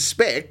 and I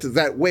suspect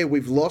that where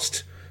we've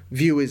lost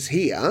viewers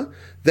here,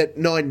 that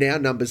 9 Now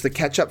numbers, the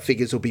catch-up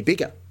figures will be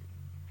bigger.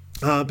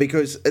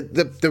 Because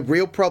the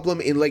real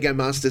problem in Lego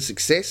Masters'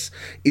 success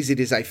is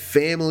it is a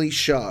family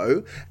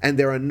show, and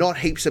there are not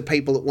heaps of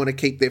people that want to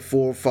keep their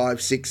 4,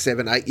 5, 6,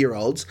 7,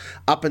 8-year-olds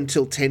up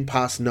until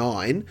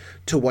 9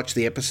 to watch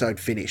the episode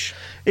finish.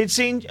 It's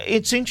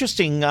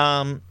interesting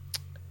that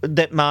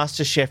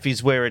MasterChef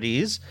is where it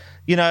is.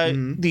 You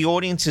know, the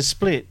audience is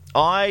split.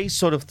 I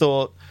sort of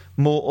thought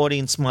more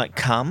audience might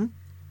come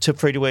to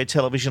free-to-air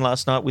television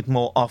last night with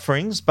more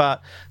offerings,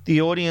 but the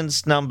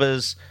audience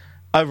numbers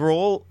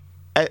overall,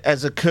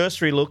 as a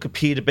cursory look,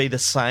 appear to be the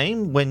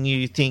same when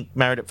you think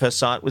Married at First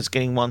Sight was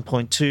getting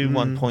 1.2,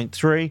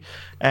 1.3,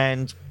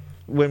 and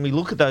when we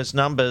look at those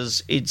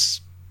numbers,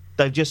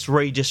 they've just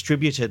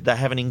redistributed. They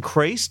haven't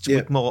increased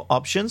with more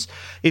options.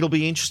 It'll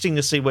be interesting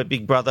to see where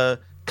Big Brother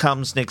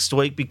comes next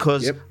week,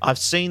 because I've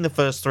seen the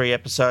first 3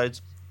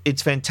 episodes.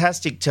 It's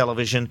fantastic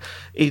television.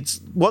 It's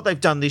what they've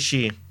done this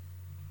year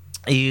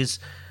is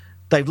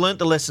they've learnt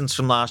the lessons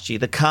from last year.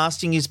 The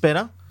casting is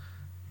better,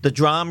 the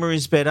drama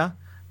is better,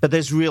 but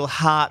there's real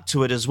heart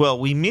to it as well.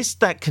 We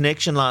missed that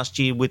connection last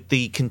year with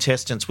the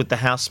contestants, with the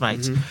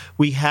housemates.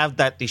 We have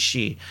that this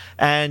year.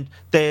 And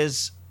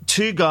there's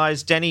 2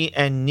 guys, Danny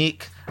and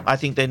Nick, I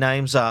think their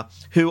names are,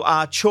 who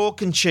are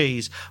chalk and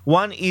cheese.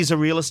 One is a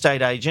real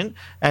estate agent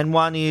and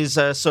one is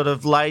a sort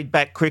of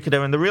laid-back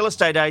cricketer, and the real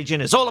estate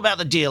agent is all about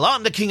the deal.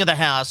 I'm the king of the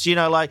house, you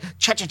know, like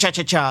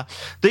cha-cha-cha-cha-cha.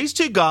 These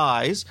 2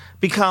 guys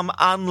become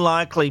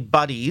unlikely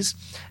buddies,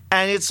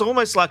 and it's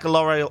almost like a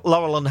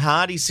Laurel and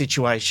Hardy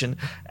situation.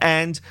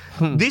 And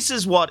this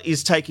is what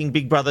is taking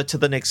Big Brother to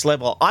the next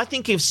level. I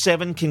think if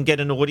 7 can get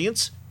an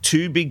audience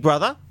to Big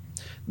Brother,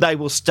 they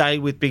will stay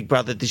with Big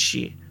Brother this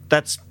year.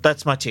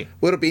 That's my tip.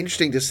 Well, it'll be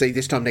interesting to see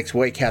this time next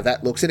week how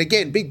that looks. And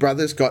again, Big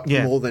Brother's got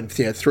more than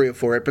 3 or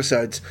 4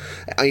 episodes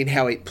in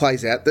how it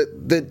plays out.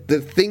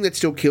 The thing that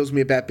still kills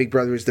me about Big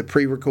Brother is the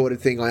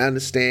pre-recorded thing. I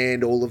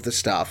understand all of the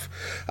stuff.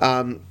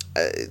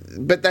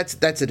 But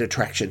that's a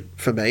detraction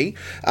for me.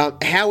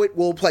 How it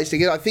all plays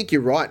together, I think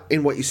you're right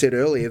in what you said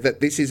earlier, that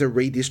this is a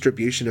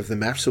redistribution of the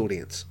MAFS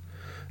audience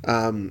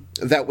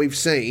that we've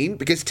seen,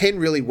 because 10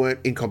 really weren't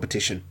in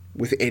competition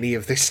with any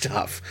of this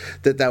stuff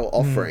that they were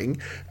offering.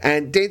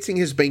 And Dancing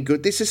has been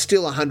good. This is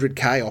still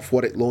 100K off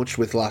what it launched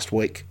with last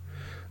week.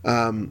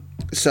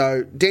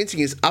 So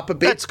Dancing is up a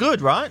bit. That's good,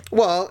 right?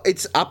 Well,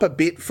 it's up a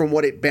bit from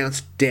what it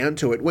bounced down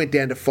to. It went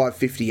down to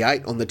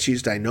 558 on the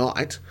Tuesday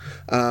night.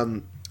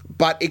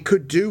 But it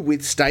could do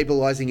with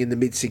stabilising in the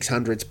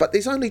mid-600s. But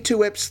there's only 3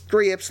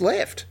 eps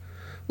left.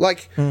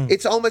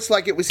 It's almost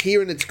like it was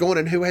here and it's gone,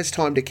 and who has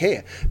time to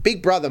care?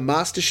 Big Brother,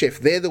 MasterChef,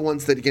 they're the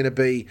ones that are going to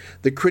be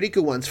the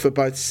critical ones for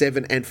both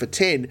 7 and for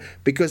 10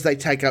 because they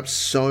take up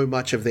so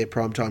much of their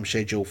primetime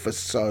schedule for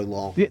so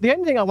long. The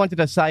only thing I wanted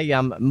to say,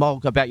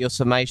 Molk, about your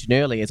summation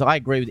earlier is I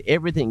agree with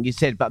everything you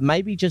said, but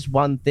maybe just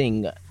one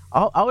thing.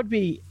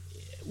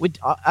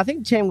 I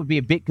think 10 would be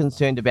a bit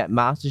concerned about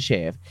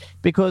MasterChef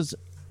because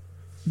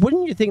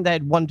wouldn't you think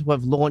they'd want to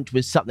have launched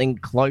with something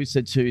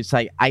closer to,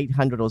 say,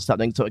 800 or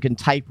something so it can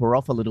taper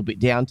off a little bit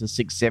down to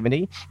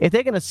 670? If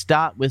they're going to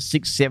start with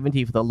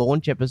 670 for the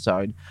launch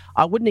episode,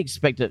 I wouldn't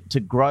expect it to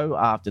grow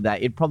after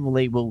that. It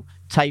probably will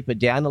taper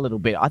down a little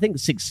bit. I think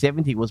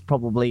 670 was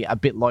probably a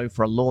bit low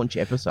for a launch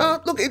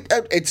episode. Look,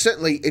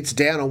 it's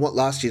down on what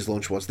last year's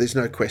launch was. There's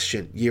no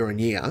question, year on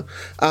year.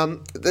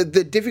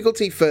 The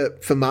difficulty for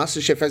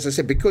MasterChef, as I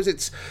said, because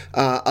it's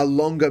a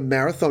longer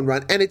marathon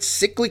run and it's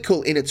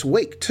cyclical in its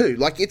week too.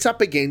 Like, it's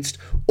up against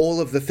all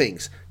of the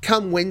things.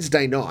 Come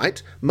Wednesday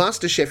night,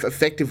 MasterChef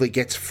effectively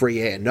gets free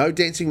air. No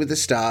Dancing with the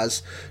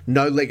Stars,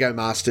 no Lego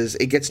Masters.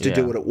 It gets to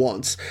do what it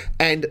wants.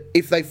 And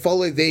if they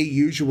follow their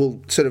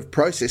usual sort of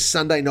process,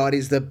 Sunday night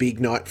is the big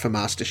night for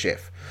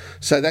MasterChef.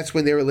 So that's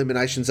when their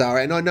eliminations are.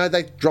 And I know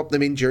they drop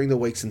them in during the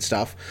weeks and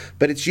stuff,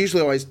 but it's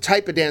usually always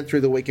taper down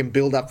through the week and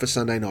build up for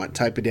Sunday night,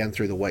 taper down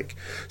through the week.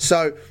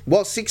 So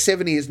while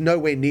 670 is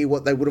nowhere near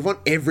what they would have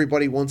wanted,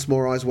 everybody wants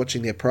more eyes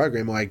watching their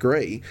program, I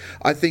agree.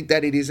 I think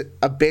that it is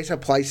a better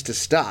place to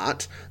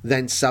start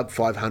than sub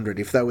 500.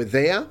 If they were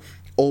there,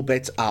 all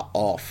bets are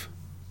off.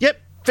 Yep.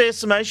 Fair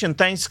summation.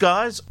 Thanks,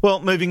 guys. Well,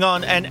 moving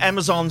on, and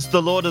Amazon's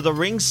The Lord of the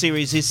Rings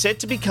series is set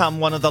to become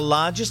one of the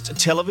largest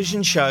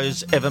television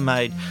shows ever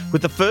made,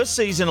 with the first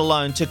season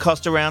alone to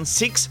cost around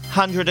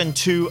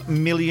 602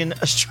 million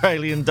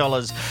Australian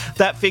dollars.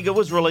 That figure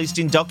was released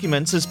in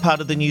documents as part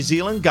of the New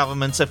Zealand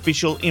government's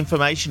Official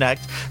Information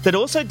Act that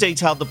also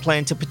detailed the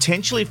plan to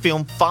potentially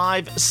film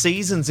 5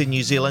 seasons in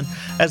New Zealand,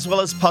 as well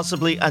as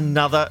possibly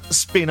another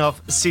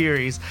spin-off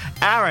series.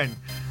 Aaron,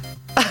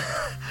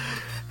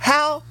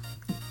 how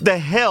the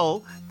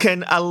hell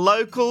can a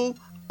local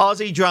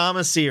Aussie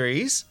drama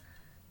series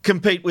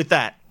compete with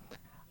that?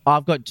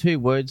 I've got 2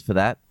 words for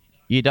that.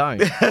 You don't.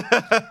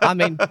 I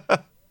mean,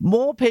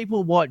 more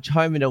people watch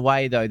Home and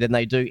Away, though, than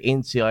they do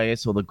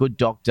NCIS or The Good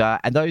Doctor,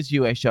 and those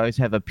US shows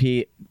have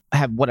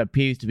what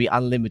appears to be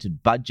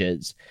unlimited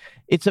budgets.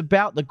 It's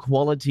about the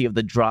quality of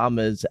the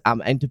dramas,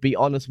 and to be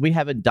honest, we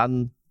haven't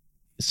done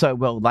so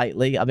well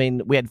lately. I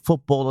mean, we had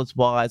Footballers'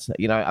 Wives,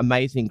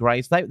 Amazing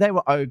Grace. They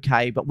were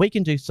okay, but we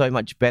can do so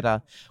much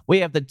better. We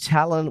have the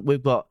talent.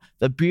 We've got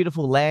the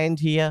beautiful land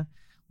here.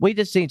 We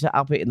just need to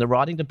up it in the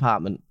writing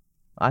department,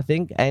 I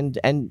think, and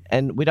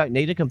we don't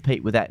need to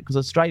compete with that because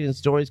Australian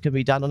stories can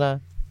be done on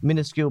a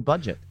minuscule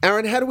budget.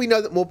 Aaron, how do we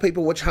know that more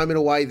people watch Home and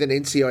Away than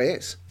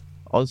NCIS?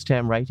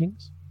 OzTam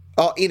ratings?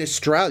 Oh, in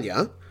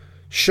Australia?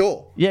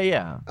 Sure.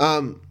 Yeah. I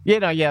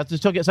was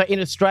just talking. So in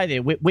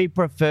Australia, we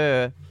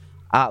prefer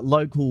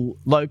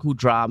local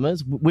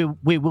dramas.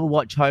 We will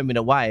watch Home and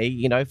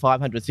Away,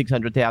 500,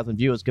 600,000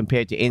 viewers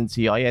compared to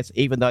NCIS,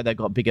 even though they've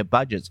got bigger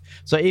budgets.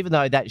 So even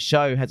though that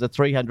show has a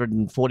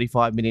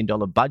 $345 million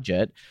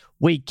budget,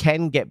 we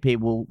can get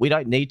people. We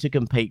don't need to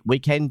compete. We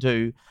can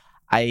do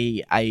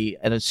an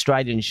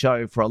Australian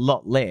show for a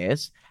lot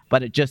less,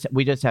 but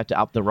we just have to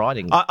up the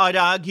writing. I'd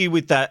argue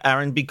with that,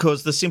 Aaron,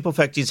 because the simple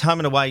fact is Home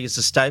and Away is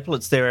a staple.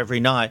 It's there every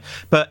night.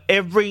 But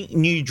every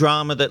new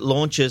drama that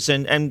launches,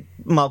 and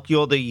Mark,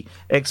 you're the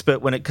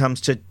expert when it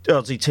comes to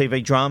Aussie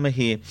TV drama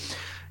here,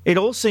 it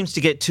all seems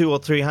to get 200,000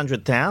 or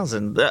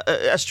 300,000.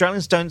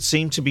 Australians don't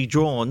seem to be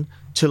drawn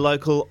to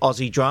local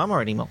Aussie drama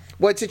anymore.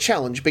 Well, it's a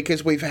challenge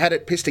because we've had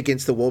it pissed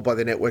against the wall by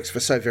the networks for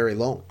so very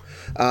long.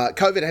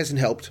 COVID hasn't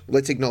helped.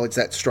 Let's acknowledge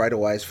that straight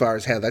away as far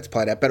as how that's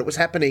played out. But it was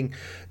happening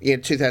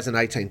in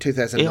 2018,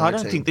 2019. Yeah, I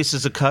don't think this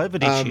is a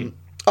COVID issue.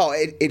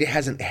 It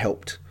hasn't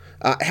helped.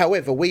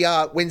 However, we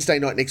are, Wednesday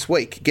night next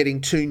week, getting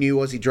 2 new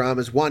Aussie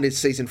dramas. One is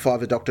Season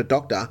 5 of Dr.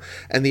 Doctor,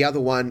 and the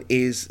other one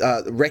is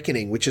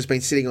Reckoning, which has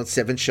been sitting on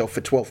 7's shelf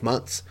for 12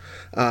 months.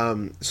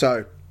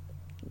 So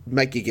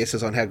make your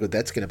guesses on how good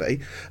that's going to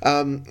be.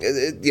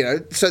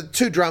 So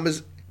 2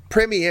 dramas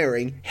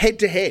premiering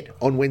head-to-head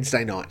on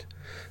Wednesday night.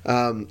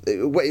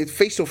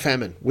 Feast or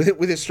famine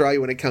with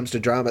Australia when it comes to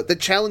drama. The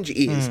challenge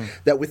is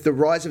that with the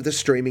rise of the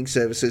streaming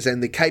services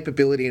and the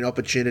capability and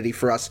opportunity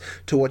for us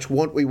to watch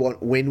what we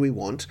want when we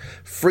want,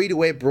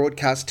 free-to-air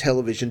broadcast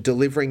television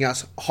delivering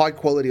us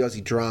high-quality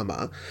Aussie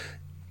drama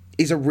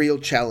is a real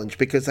challenge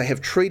because they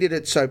have treated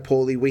it so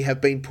poorly. We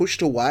have been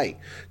pushed away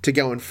to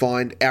go and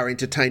find our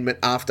entertainment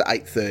after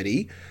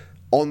 8:30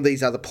 on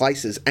these other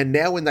places. And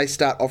now when they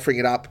start offering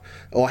it up,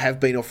 or have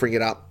been offering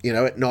it up,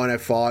 at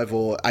 9:05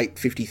 or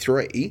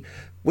 8:53,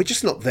 we're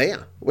just not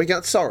there. We're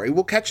going, sorry,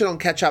 we'll catch it on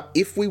catch up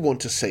if we want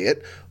to see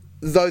it.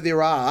 Though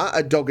there are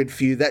a dogged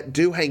few that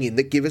do hang in,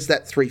 that give us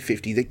that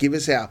 350, that give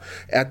us our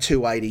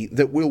 280,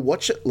 that will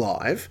watch it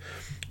live.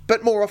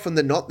 But more often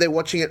than not, they're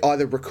watching it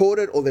either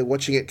recorded or they're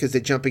watching it because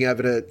they're jumping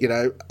over to,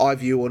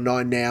 iView or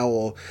 9Now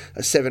or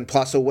a 7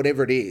 Plus or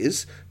whatever it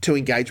is to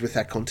engage with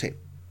that content.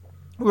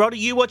 Rod, are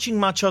you watching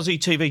much Aussie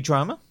TV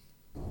drama?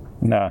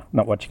 No,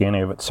 not watching any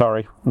of it.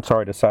 Sorry. I'm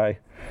sorry to say.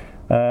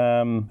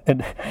 And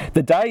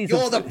the days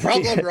You're the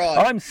problem, Rod.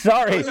 I'm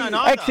sorry.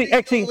 No, Actually,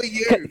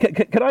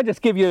 can I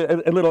just give you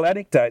a little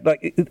anecdote?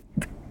 Like,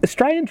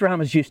 Australian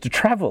dramas used to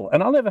travel,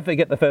 and I'll never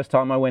forget the first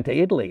time I went to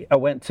Italy. I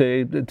went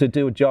to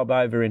do a job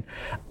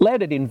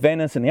landed in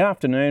Venice in the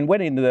afternoon,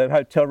 went into the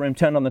hotel room,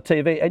 turned on the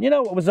TV, and you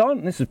know what was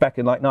on? This was back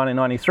in like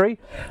 1993,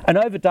 an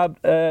overdubbed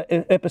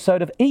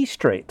episode of E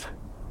Street.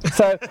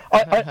 So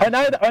I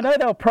know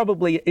they were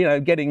probably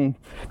getting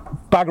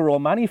bugger all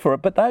money for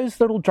it, but those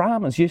little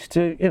dramas used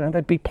to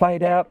they'd be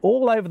played out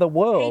all over the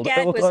world.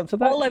 Hey, Dad was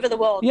all over the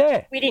world.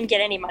 Yeah, we didn't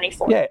get any money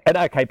for it. Yeah, and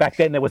okay, back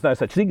then there was no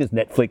such thing as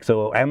Netflix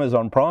or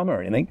Amazon Prime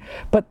or anything,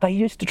 but they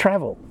used to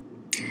travel.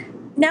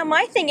 Now,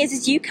 my thing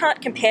is you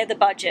can't compare the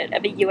budget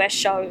of a US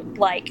show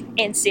like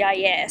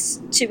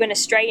NCIS to an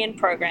Australian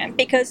program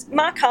because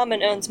Mark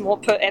Harmon earns more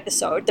per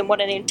episode than what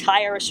an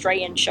entire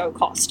Australian show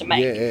costs to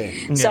make.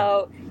 Yeah.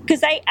 So,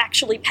 because they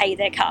actually pay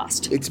their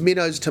cast. It's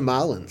minnows to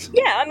marlins.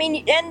 Yeah, I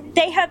mean, and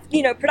they have,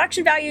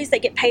 production values, they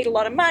get paid a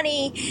lot of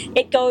money.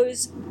 It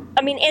goes...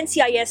 I mean,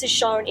 NCIS is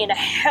shown in a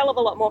hell of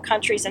a lot more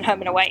countries than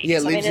Home and Away. Yeah,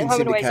 Home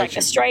and Away is like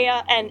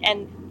Australia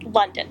and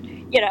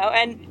London,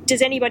 and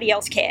does anybody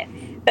else care?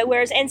 But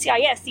whereas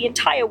NCIS, the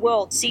entire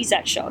world sees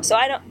that show. So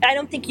I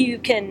don't think you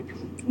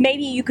can.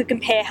 Maybe you could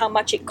compare how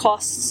much it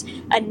costs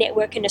a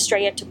network in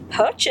Australia to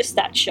purchase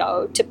that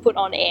show to put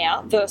on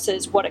air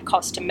versus what it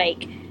costs to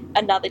make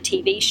another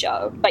TV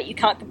show, but you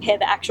can't compare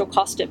the actual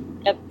cost of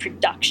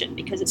production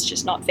because it's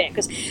just not fair.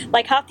 Because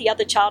like half the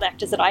other child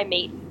actors that I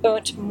meet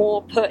earned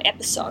more per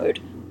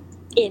episode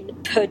in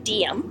per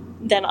diem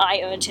than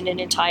I earned in an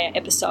entire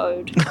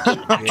episode in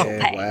actual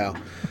pay.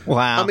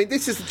 Wow. I mean,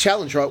 this is the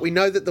challenge, right? We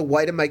know that the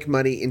way to make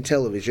money in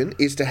television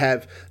is to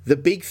have the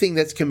big thing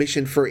that's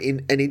commissioned for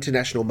an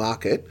international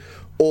market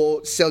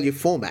or sell your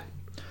format.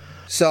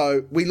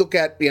 So we look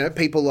at,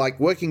 people like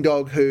Working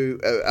Dog who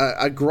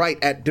are great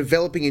at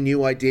developing a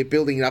new idea,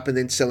 building it up and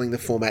then selling the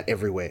format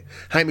everywhere.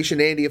 Hamish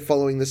and Andy are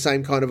following the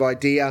same kind of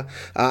idea,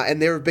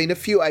 and there have been a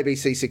few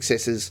ABC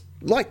successes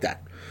like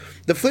that.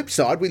 The flip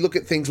side, we look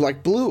at things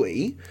like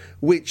Bluey,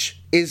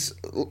 which is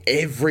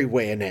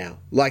everywhere now.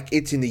 Like,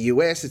 it's in the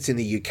US, it's in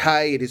the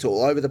UK, it is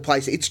all over the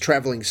place. It's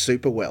travelling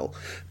super well.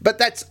 But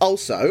that's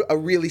also a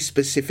really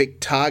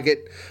specific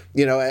target,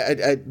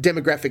 a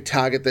demographic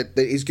target that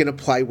is going to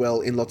play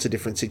well in lots of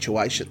different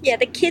situations. Yeah,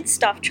 the kids'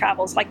 stuff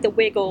travels, like the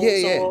Wiggles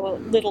or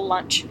Little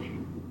Lunch.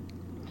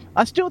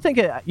 I still think,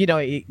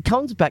 it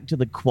comes back to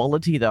the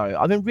quality, though.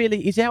 I mean,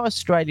 really, is our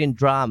Australian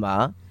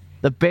drama...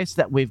 The best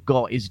that we've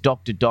got is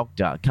Dr.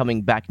 Doctor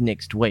coming back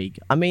next week.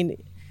 I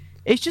mean,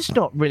 it's just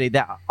not really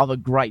that of a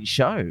great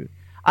show.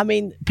 I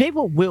mean,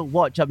 people will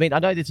watch. I mean, I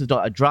know this is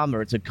not a drama,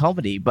 it's a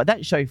comedy, but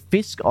that show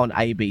Fisk on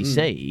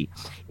ABC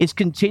is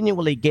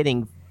continually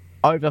getting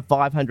over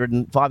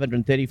 530,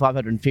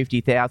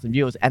 550,000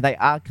 viewers, and they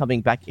are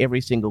coming back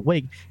every single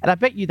week. And I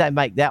bet you they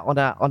make that on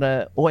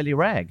a oily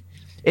rag.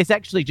 It's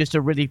actually just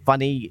a really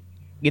funny,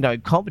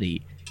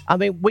 comedy. I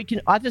mean,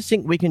 I just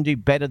think we can do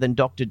better than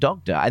Dr.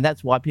 Doctor, and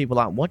that's why people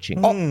aren't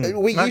watching.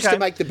 We used to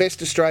make the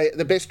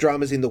best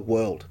dramas in the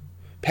world,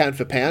 pound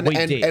for pound,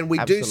 and we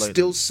do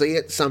still see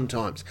it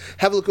sometimes.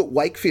 Have a look at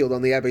Wakefield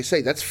on the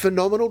ABC. That's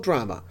phenomenal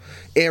drama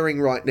airing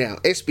right now.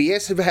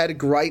 SBS have had a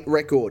great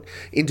record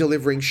in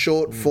delivering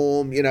short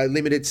form,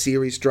 limited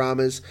series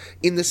dramas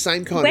in the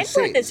same kind of sense.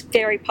 Wentworth is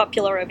very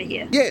popular over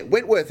here. Yeah,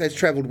 Wentworth has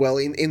travelled well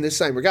in the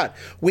same regard.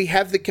 We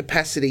have the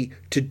capacity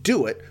to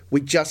do it. We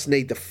just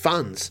need the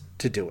funds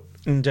to do it.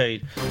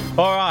 Indeed.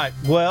 All right,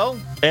 well,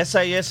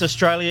 SAS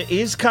Australia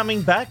is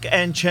coming back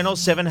and Channel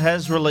 7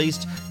 has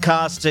released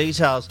cast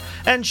details.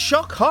 And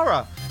shock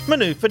horror,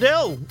 Manu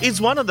Fidel is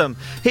one of them.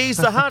 He's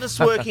the hardest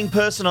working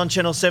person on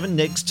Channel 7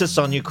 next to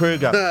Sonia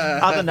Kruger.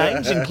 Other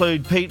names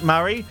include Pete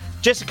Murray,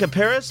 Jessica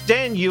Perez,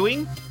 Dan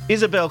Ewing,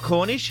 Isabel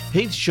Cornish,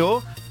 Heath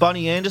Shaw,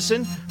 Bonnie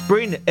Anderson,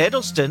 Bryn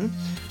Edelston,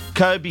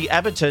 Kobe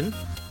Aberton,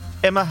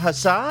 Emma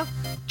Hassar,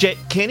 Jet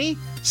Kenny,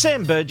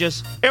 Sam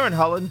Burgess, Erin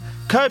Holland,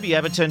 Kobe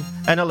Aberton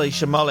and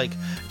Alicia Mollick.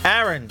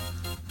 Aaron,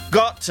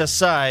 got to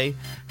say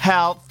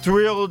how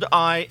thrilled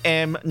I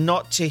am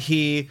not to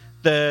hear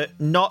the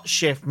not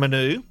Chef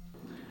Manu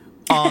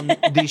on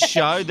this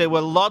show. There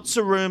were lots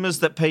of rumours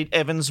that Pete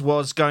Evans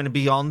was going to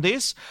be on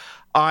this.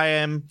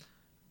 I'm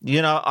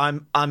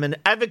an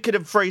advocate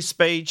of free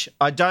speech.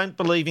 I don't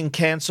believe in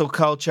cancel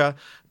culture,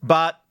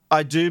 but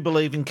I do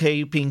believe in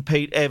keeping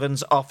Pete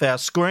Evans off our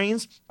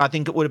screens. I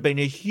think it would have been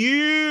a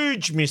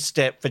huge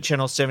misstep for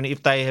Channel 7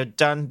 if they had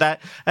done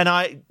that. And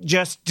I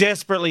just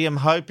desperately am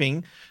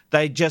hoping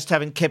they just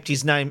haven't kept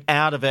his name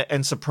out of it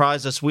and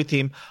surprised us with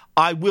him.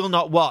 I will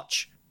not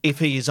watch if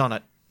he is on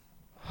it.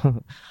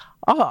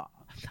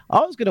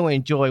 I was going to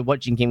enjoy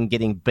watching him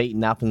getting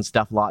beaten up and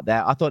stuff like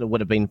that. I thought it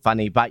would have been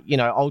funny, but,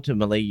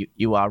 ultimately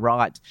you are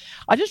right.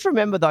 I just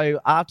remember, though,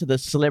 after the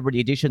Celebrity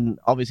Edition,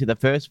 obviously the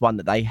first one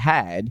that they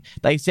had,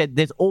 they said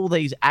there's all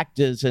these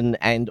actors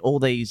and all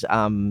these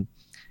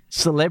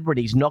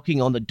celebrities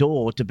knocking on the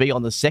door to be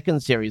on the second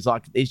series,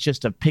 like it's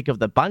just a pick of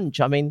the bunch.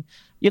 I mean,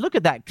 you look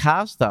at that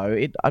cast,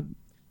 though,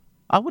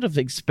 I would have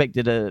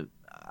expected a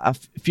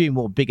few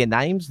more bigger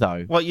names,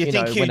 though. Well, you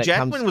think Hugh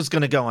Jackman was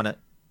going to go on it?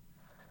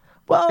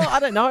 Well, I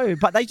don't know,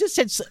 but they just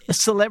said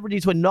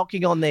celebrities were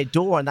knocking on their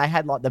door and they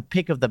had like the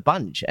pick of the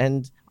bunch.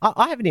 And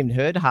I haven't even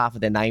heard half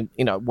of their name,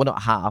 well,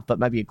 not half, but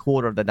maybe a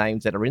quarter of the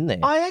names that are in there.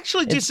 I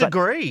actually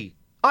disagree.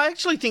 I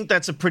actually think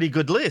that's a pretty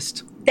good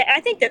list.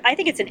 I think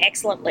it's an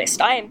excellent list.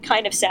 I am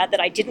kind of sad that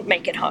I didn't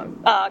make it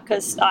home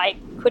because I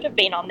could have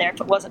been on there if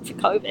it wasn't for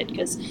COVID,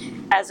 because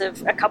as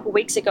of a couple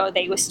weeks ago,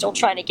 they were still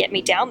trying to get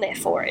me down there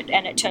for it,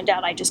 and it turned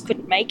out I just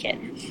couldn't make it.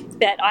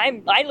 But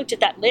I looked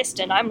at that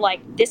list and I'm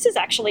like, this is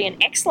actually an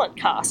excellent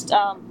cast.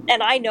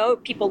 And I know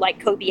people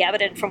like Kobe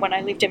Abbott from when I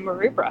lived in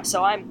Maroubra,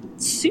 so I'm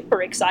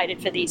super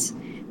excited for these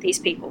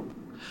people.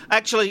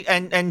 Actually,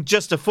 and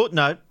just a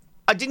footnote,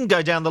 I didn't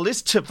go down the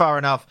list far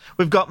enough.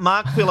 We've got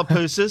Mark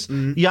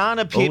Philippoussis,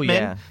 Jana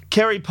Pittman,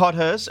 Kerry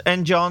Pothurst,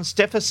 and John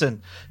Steffensen.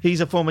 He's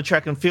a former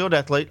track and field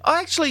athlete. I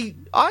actually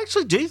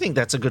do think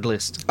that's a good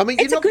list. I mean,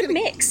 it's a good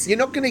mix. You're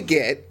not going to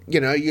get,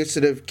 your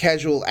sort of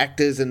casual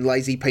actors and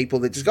lazy people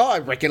that just go, I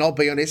reckon I'll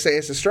be on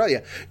SAS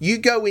Australia. You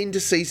go into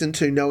season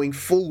 2 knowing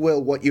full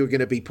well what you're going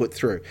to be put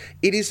through.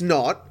 It is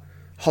not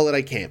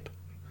holiday camp.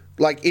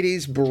 Like, it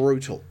is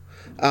brutal.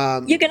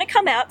 You're going to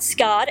come out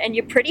scarred, and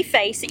your pretty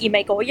face that you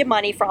make all your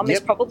money from is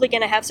probably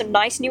going to have some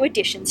nice new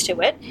additions to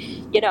it,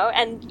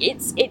 and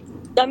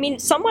I mean,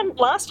 someone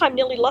last time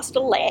nearly lost a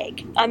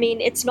leg. I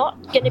mean, it's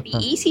not going to be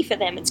easy for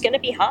them. It's going to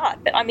be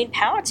hard, but I mean,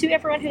 power to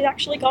everyone who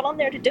actually got on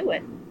there to do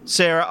it.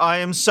 Sarah, I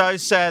am so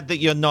sad that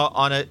you're not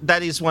on it.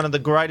 That is one of the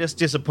greatest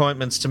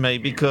disappointments to me,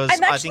 because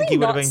I think you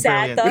would have been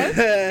sad, brilliant.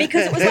 Though,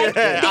 because it was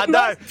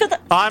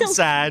like I'm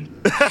sad.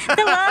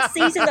 The last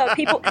season, though,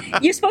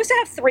 you're supposed to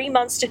have 3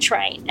 months to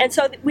train, and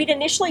so we'd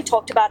initially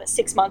talked about it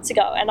 6 months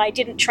ago, and I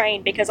didn't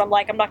train because I'm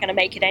not going to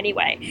make it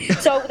anyway.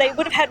 So they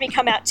would have had me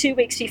come out 2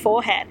 weeks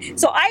beforehand.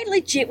 So I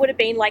legit would have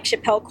been like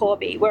Chappelle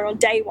Corby, where on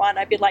day one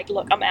I'd be like,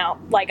 "Look, I'm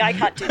out. Like, I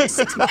can't do this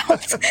 6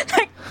 months.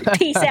 Like,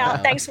 peace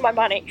out. Thanks for my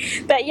money."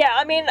 But yeah,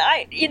 I mean,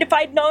 if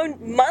I'd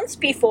known months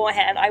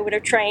beforehand, I would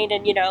have trained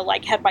and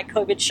had my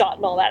COVID shot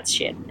and all that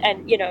shit,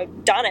 and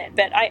done it.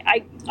 But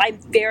I'm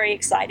very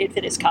excited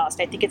for this cast.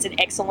 I think it's an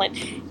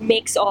excellent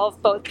mix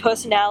of both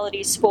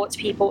personalities, sports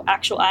people,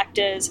 actual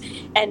actors,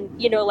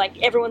 and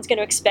everyone's going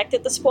to expect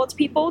that the sports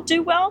people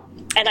do well.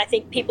 And I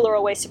think people are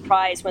always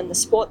surprised when the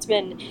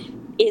sportsman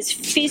is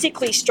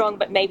physically strong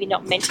but maybe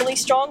not mentally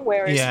strong,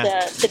 whereas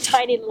the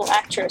tiny little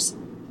actress.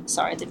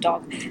 Sorry, the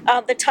dog.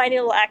 The tiny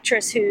little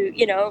actress who,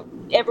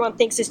 everyone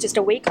thinks is just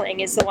a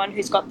weakling is the one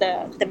who's got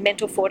the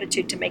mental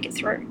fortitude to make it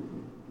through.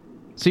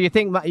 So you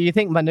think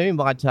Manu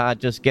might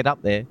just get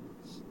up there?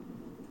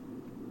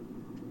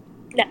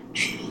 No.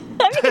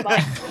 I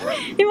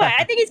mean, he might.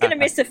 I think he's going to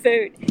miss the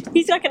food.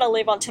 He's not going to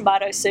live on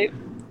tomato soup.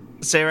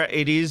 Sarah,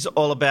 it is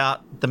all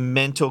about the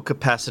mental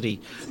capacity.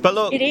 But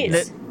look, it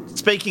is.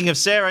 Speaking of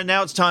Sarah,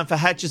 now it's time for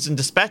Hatches and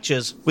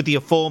Dispatches with the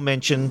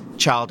aforementioned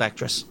child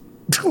actress.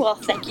 Well,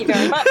 thank you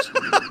very much.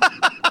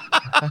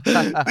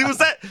 That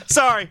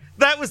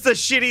was the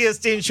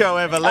shittiest intro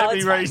ever. Let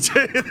me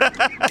redo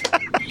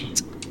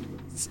that.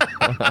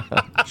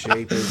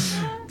 Jeepers.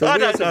 The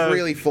wheels have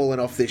really fallen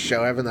off this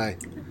show, haven't they?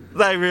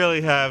 They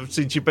really have,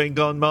 since you've been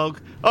gone,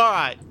 Mog. All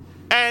right.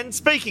 And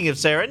speaking of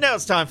Sarah, now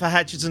it's time for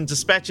Hatches and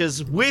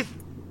Dispatches with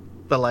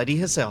the lady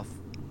herself.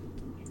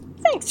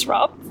 Thanks,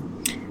 Rob.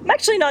 I'm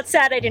actually not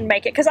sad I didn't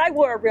make it, because I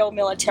wore a real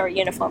military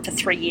uniform for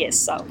 3 years,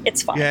 so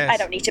it's fine. Yes. I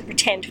don't need to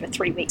pretend for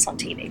 3 weeks on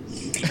TV.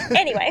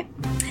 Anyway,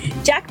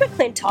 Jack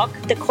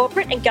McClintock, the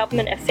Corporate and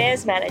Government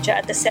Affairs Manager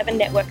at the Seven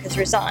Network, has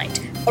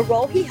resigned, a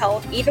role he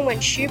held even when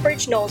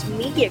Shoebridge Knowles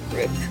Media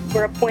Group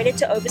were appointed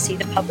to oversee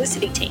the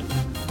publicity team.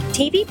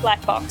 TV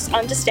Black Box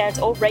understands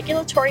all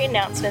regulatory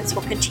announcements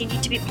will continue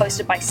to be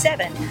posted by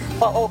Seven,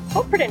 while all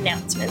corporate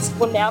announcements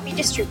will now be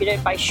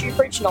distributed by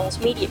Shoebridge Knowles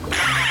Media Group.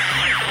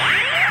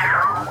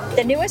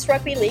 The newest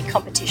rugby league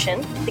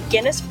competition, the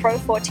Guinness Pro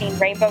 14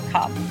 Rainbow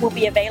Cup, will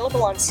be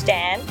available on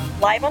Stan,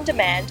 live on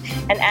demand,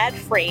 and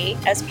ad-free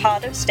as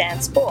part of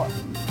Stan Sport.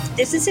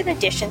 This is in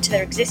addition to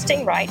their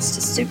existing rights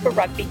to Super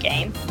Rugby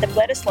Game, the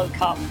Bledisloe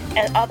Cup,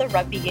 and other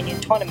rugby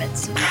union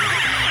tournaments.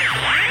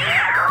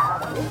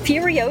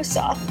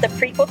 Furiosa, the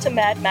prequel to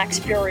Mad Max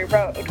Fury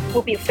Road,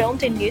 will be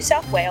filmed in New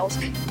South Wales,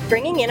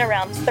 bringing in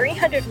around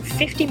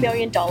 $350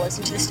 million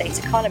into the state's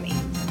economy.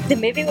 The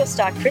movie will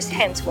star Chris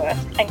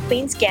Hemsworth and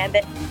Queen's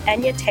Gambit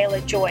Anya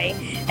Taylor-Joy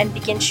and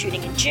begin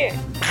shooting in June.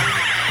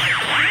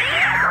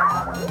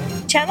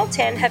 Channel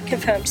 10 have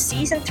confirmed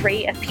Season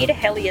 3 of Peter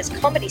Hellier's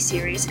comedy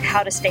series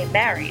How to Stay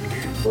Married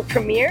will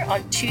premiere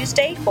on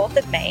Tuesday, 4th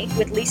of May,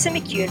 with Lisa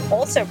McCune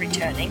also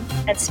returning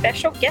and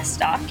special guest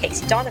star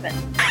Casey Donovan.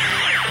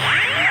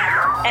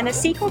 And a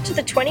sequel to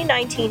the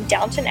 2019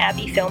 Downton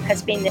Abbey film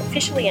has been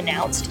officially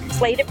announced,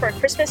 slated for a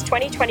Christmas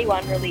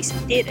 2021 release in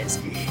theatres.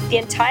 The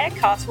entire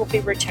cast will be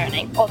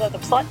returning, although the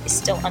plot is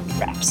still under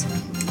wraps.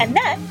 And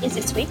that is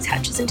this week's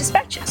Hatches and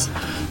Dispatches.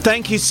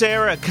 Thank you,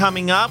 Sarah.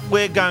 Coming up,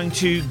 we're going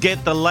to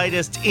get the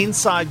latest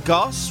inside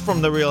goss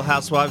from the Real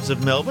Housewives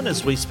of Melbourne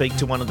as we speak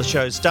to one of the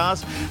show's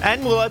stars,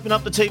 and we'll open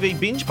up the TV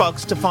binge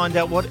box to find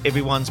out what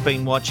everyone's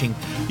been watching.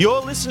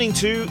 You're listening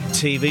to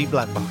TV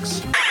Black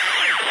Box.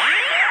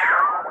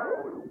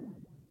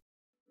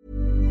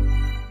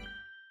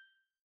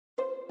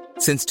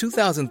 Since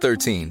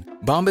 2013,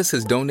 Bombas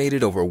has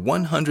donated over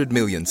 100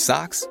 million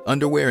socks,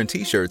 underwear, and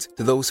T-shirts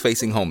to those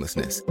facing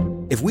homelessness.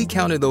 If we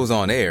counted those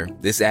on air,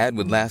 this ad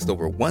would last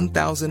over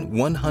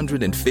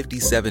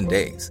 1,157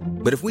 days.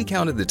 But if we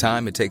counted the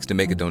time it takes to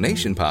make a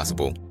donation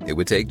possible, it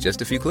would take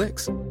just a few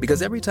clicks.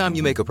 Because every time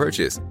you make a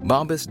purchase,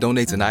 Bombas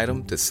donates an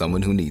item to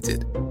someone who needs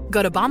it.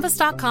 Go to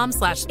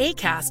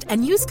bombas.com/ACAST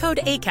and use code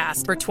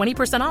ACAST for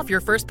 20% off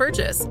your first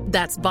purchase.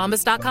 That's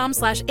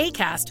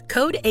bombas.com/ACAST,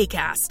 code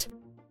ACAST.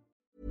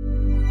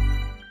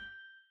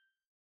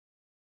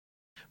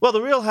 Well,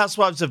 The Real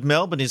Housewives of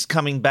Melbourne is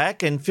coming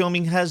back and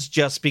filming has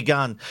just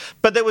begun.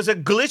 But there was a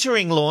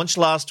glittering launch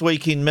last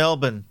week in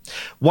Melbourne.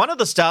 One of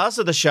the stars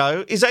of the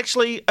show is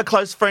actually a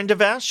close friend of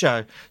our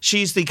show.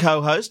 She's the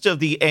co-host of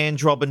the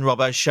Ange Robin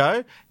Robbo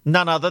show,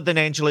 none other than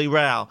Anjali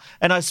Rao.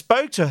 And I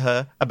spoke to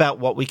her about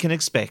what we can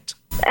expect.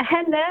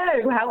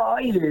 Hello, how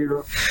are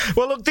you?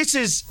 Well, look, this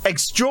is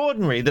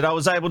extraordinary that I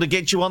was able to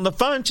get you on the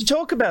phone to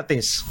talk about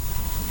this.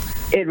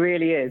 It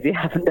really is. You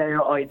have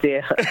no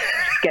idea.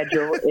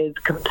 Schedule is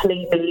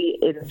completely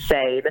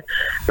insane,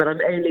 but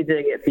I'm only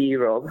doing it for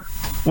you, Rob.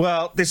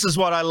 Well, this is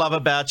what I love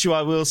about you,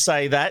 I will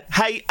say that.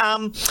 Hey,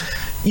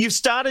 you've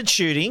started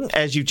shooting,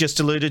 as you've just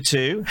alluded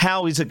to.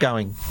 How is it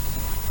going?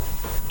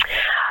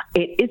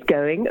 It is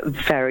going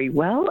very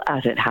well,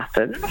 as it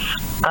happens.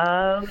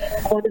 I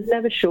was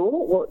never sure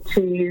what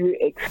to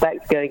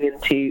expect going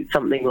into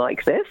something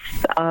like this,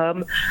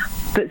 but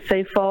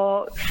so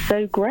far,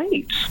 so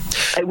great.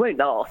 It won't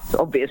last,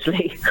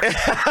 obviously.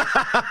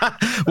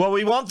 Well,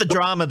 we want the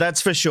drama,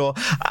 that's for sure.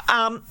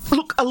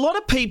 Look, a lot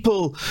of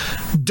people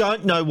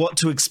don't know what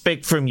to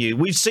expect from you.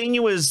 We've seen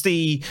you as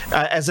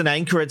as an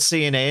anchor at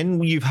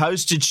CNN. You've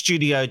hosted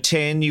Studio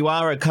 10. You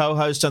are a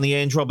co-host on the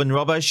Ange Robin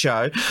Robbo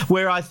show,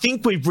 where I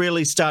think we've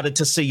really started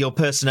to see your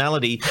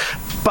personality.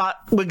 But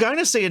we're going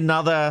to see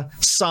another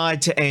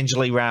side to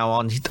Anjali Rao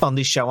on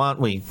this show, aren't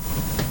we?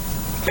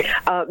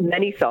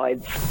 Many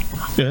sides.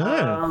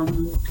 Yeah.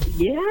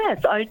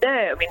 Yes, I know.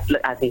 I mean,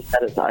 look, as you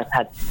said, I've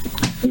had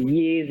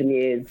years and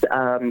years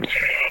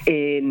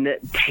in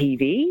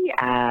TV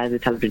as a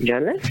television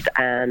journalist,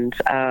 and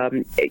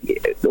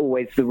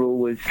always the rule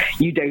was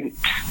you don't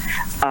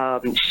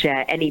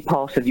share any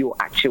part of your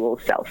actual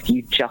self.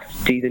 You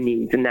just do the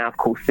news, and now, of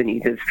course, the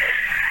news is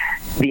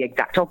the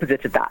exact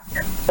opposite of that.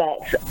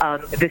 But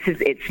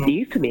it's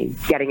new for me,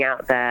 getting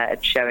out there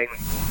and showing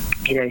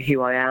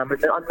who I am,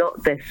 and I'm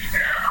not this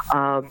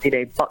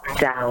button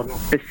down,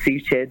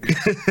 besuited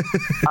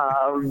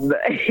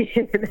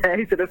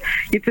sort of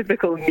your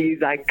typical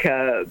news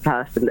anchor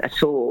person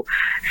at all.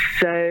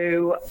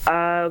 So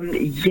I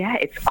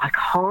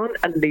can't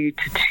allude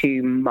to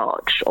too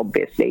much,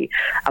 obviously,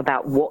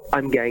 about what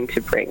I'm going to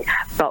bring,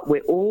 but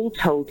we're all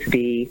told to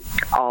be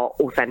our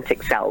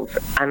authentic selves,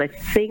 and I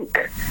think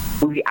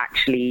we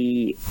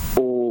actually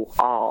all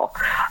are.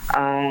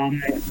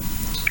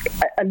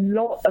 A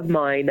lot of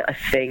mine, I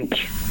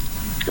think,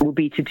 will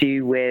be to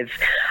do with,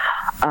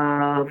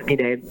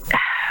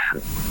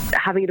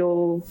 having it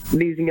all,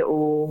 losing it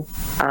all,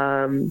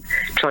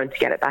 trying to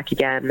get it back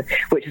again,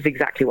 which is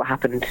exactly what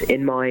happened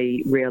in my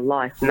real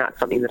life. And that's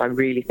something that I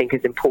really think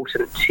is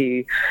important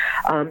to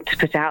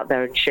put out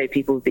there and show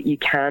people that you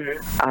can,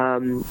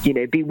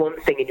 be one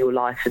thing in your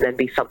life and then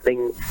be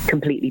something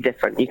completely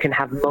different. You can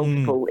have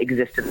multiple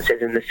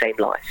existences in the same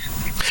life.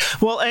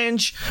 Well,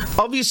 Ange,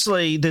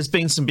 obviously there's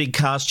been some big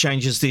cast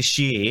changes this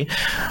year.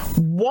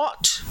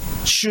 What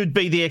should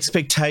be the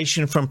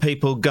expectation from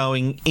people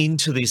going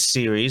into this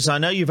series? I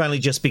know you've only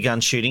just begun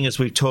shooting, as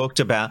we've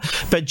talked about,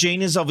 but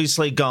Gina's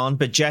obviously gone,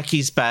 but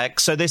Jackie's back.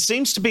 So there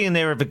seems to be an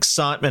air of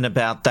excitement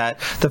about that,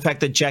 the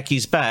fact that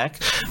Jackie's back.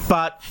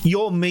 But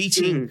you're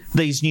meeting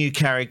these new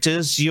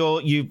characters.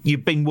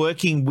 You've been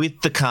working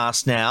with the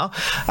cast now.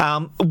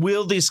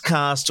 Will this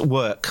cast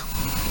work?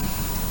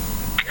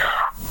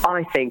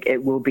 I think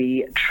it will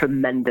be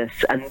tremendous,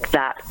 and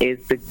that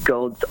is the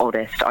God's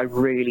honest. I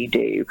really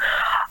do.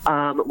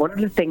 One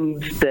of the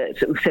things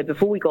so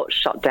before we got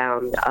shut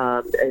down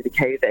over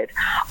COVID,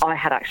 I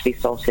had actually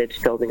started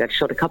filming. I'd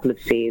shot a couple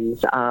of scenes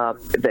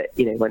that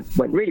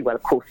went really well.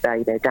 Of course,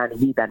 they're Danny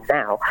Eubank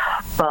now,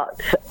 but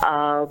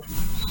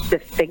the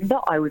thing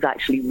that I was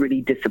actually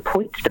really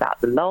disappointed about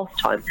the last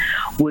time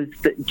was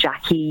that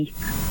Jackie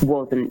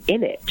wasn't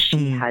in it.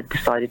 She had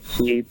decided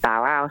to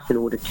bow out in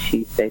order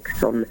to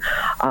focus on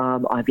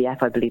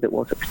IVF, I believe it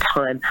was at the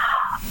time.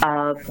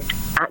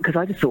 because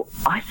I just thought,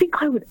 I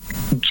think I would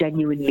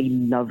genuinely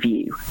love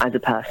you as a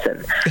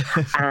person.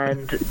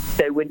 And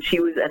so when she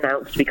was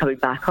announced to be coming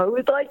back, I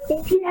was like,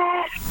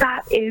 yes,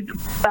 that is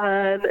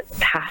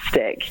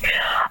fantastic.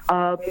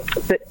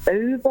 But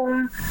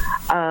over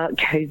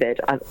COVID,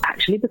 I've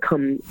actually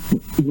become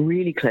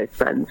really close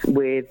friends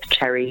with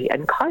Cherry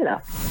and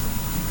Kyla,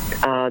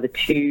 the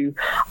two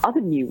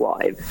other new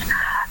wives.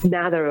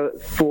 Now there are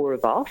 4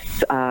 of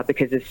us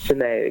because of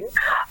Simone,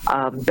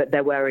 but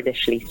there were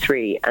initially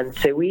 3, and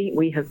so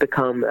we have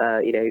become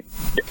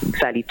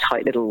fairly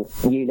tight little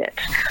unit.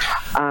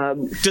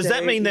 Does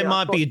that mean there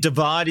might be a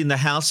divide in the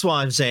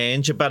housewives,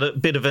 Ange, about a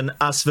bit of an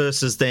us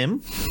versus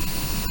them?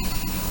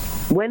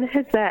 When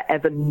has there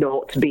ever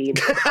not been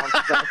a us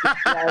versus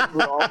them,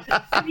 Rob?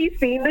 Have you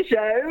seen the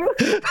show?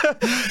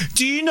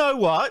 Do you know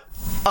what?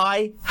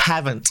 I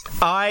haven't.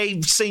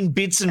 I've seen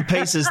bits and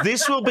pieces.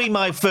 This will be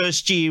my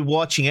first year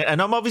watching it,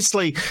 and I'm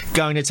obviously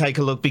going to take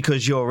a look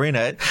because you're in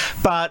it.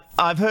 But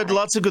I've heard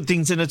lots of good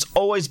things, and it's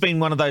always been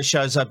one of those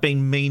shows I've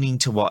been meaning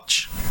to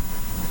watch.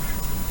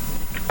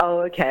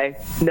 Oh, okay.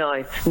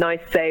 Nice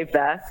save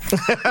there.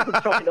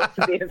 I'll try not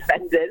to be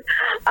offended.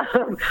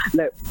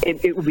 Look,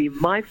 it will be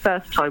my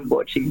first time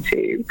watching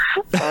too.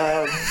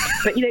 But,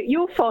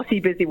 you're far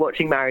too busy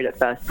watching Married at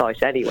First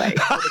Sight anyway.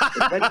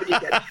 When would you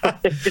get to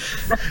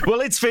it?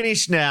 Well, it's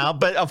finished now,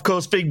 but of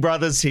course, Big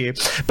Brother's here.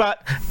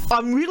 But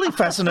I'm really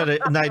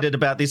fascinated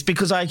about this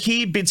because I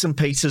hear bits and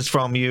pieces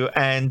from you,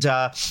 and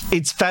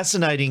it's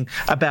fascinating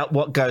about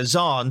what goes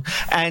on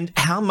and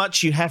how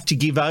much you have to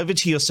give over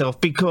to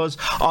yourself, because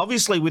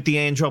obviously with the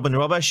Ange, Rob and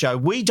Robbo show,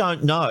 we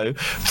don't know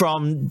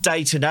from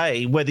day to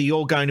day whether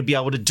you're going to be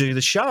able to do the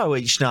show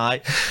each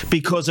night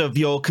because of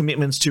your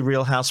commitments to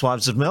Real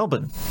Housewives of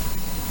Melbourne.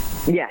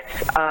 Yes,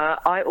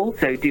 I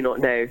also do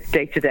not know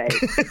day to day.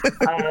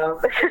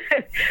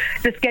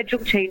 The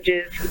schedule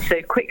changes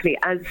so quickly,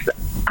 as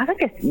I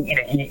guess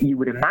you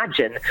would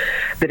imagine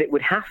that it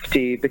would have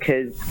to,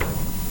 because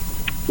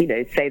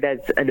say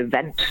there's an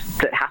event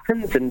that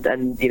happens and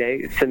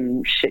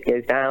some shit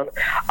goes down.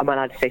 Am I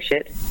allowed to say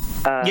shit?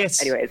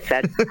 Yes. Anyway, it's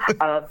said.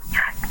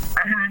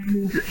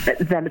 And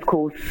then, of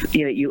course,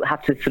 you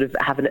have to sort of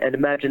have an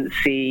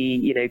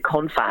emergency,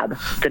 confab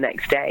the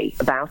next day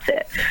about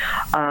it.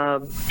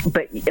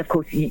 But, of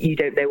course, you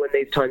don't know when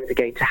those times are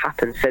going to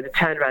happen. So the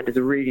turnaround is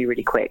really,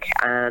 really quick.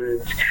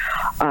 And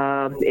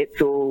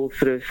it's all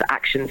sort of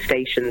action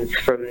stations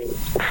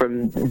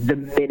from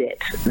the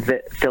minute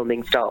that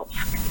filming starts.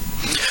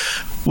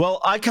 Well,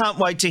 I can't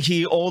wait to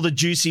hear all the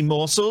juicy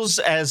morsels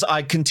as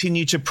I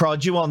continue to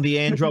prod you on the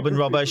Ange, Rob and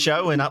Robbo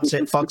show and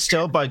upset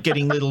Foxtel by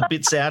getting little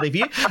bits out of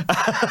you.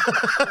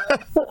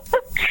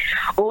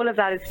 All of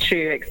that is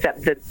true,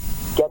 except that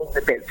getting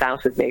the bits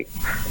out of me.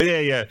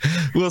 Yeah.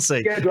 We'll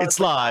see. It's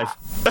live.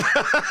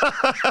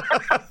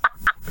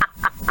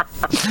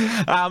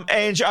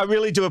 Ange, I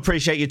really do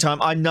appreciate your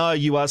time. I know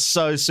you are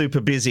so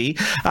super busy.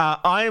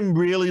 I am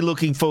really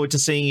looking forward to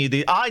seeing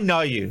you. I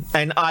know you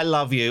and I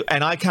love you,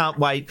 and I can't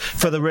wait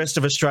for the rest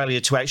of Australia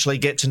to actually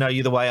get to know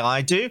you the way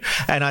I do,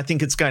 and I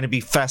think it's going to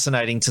be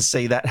fascinating to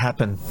see that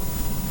happen.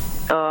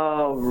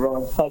 Oh,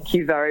 Ron, thank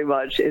you very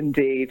much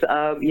indeed.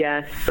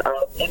 Yes,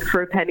 in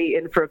for a penny,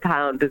 in for a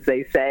pound, as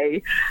they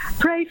say.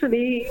 Pray for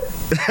me.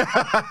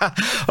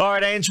 All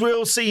right, Ange,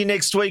 we'll see you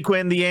next week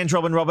when the Ange,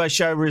 Rob and Robbo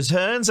show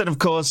returns, and of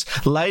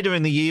course, later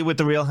in the year with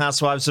the Real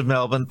Housewives of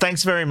Melbourne.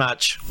 Thanks very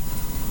much.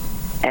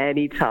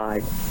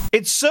 Anytime.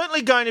 It's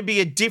certainly going to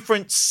be a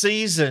different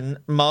season,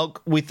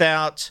 Mog,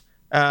 without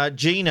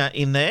Gina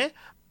in there.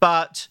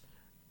 But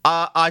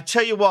I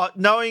tell you what,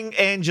 knowing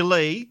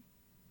Angelie,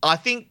 I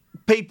think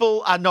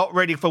people are not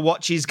ready for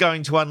what she's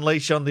going to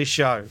unleash on this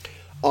show.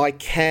 I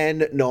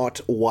cannot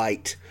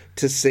wait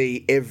to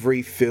see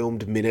every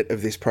filmed minute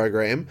of this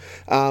program.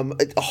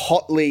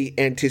 Hotly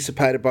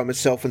anticipated by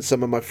myself and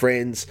some of my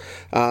friends.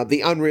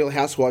 The Unreal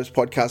Housewives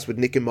podcast with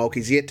Nick and Mulk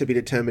is yet to be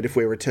determined if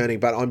we're returning,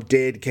 but I'm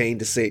dead keen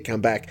to see it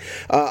come back.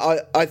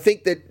 I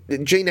think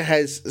that Gina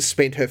has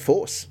spent her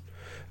force.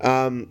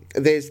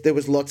 There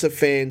was lots of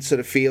fans sort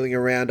of feeling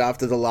around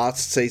after the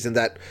last season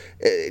that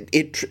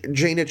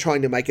Gina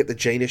trying to make it the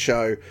Gina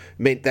show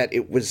meant that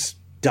it was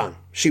done.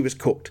 She was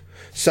cooked.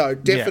 So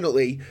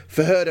definitely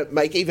for her to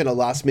make even a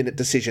last minute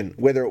decision,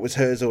 whether it was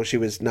hers or she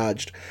was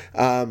nudged,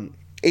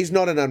 is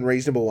not an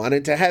unreasonable one.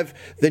 And to have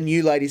the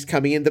new ladies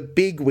coming in, the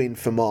big win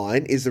for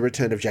mine is the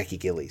return of Jackie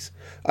Gillies.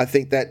 I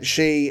think that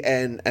she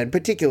and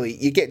particularly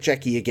you get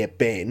Jackie, you get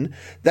Ben.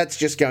 That's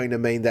just going to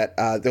mean that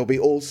there'll be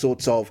all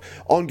sorts of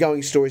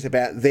ongoing stories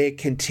about their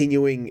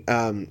continuing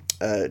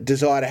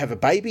desire to have a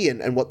baby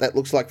and what that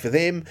looks like for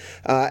them.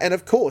 And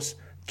of course,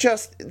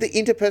 just the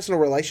interpersonal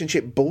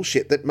relationship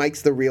bullshit that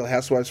makes the Real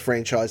Housewives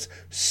franchise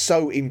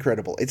so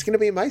incredible. It's going to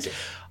be amazing.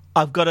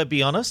 I've got to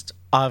be honest,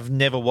 I've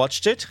never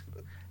watched it.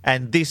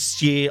 And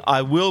this year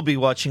I will be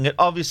watching it.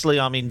 Obviously,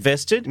 I'm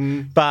invested,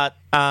 but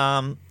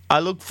I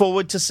look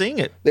forward to seeing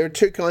it. There are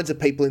two kinds of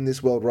people in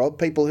this world, Rob.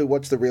 People who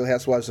watch The Real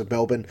Housewives of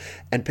Melbourne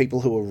and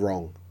people who are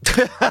wrong.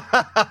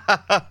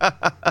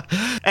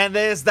 And And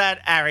there's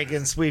that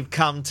arrogance we've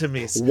come to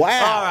miss. Wow.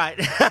 All right.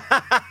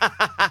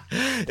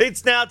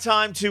 It's now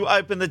time to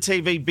open the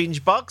TV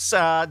binge box.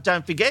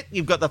 Don't forget,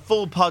 you've got the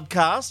full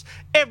podcast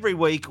every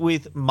week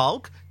with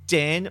Mulk,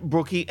 Dan,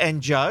 Brookie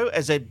and Joe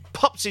as it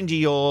pops into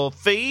your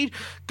feed.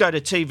 Go to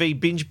TV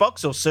Binge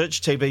Box or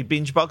search TV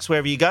Binge Box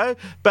wherever you go.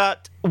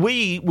 But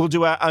we will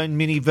do our own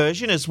mini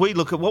version as we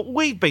look at what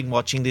we've been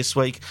watching this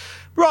week.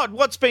 Rod,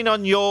 what's been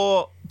on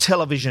your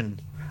television?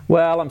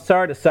 Well, I'm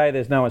sorry to say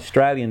there's no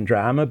Australian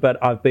drama, but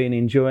I've been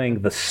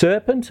enjoying The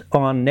Serpent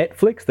on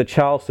Netflix, the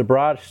Charles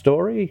Sobrage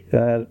story.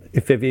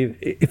 If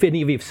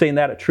any of you have seen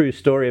that, a true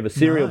story of a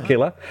serial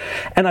killer.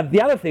 And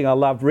the other thing I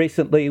loved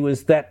recently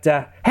was that,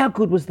 how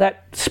good was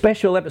that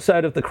special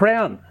episode of The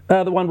Crown?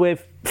 The one where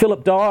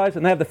Philip dies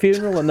and they have the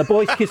funeral and the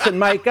boys kiss and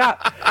make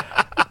up.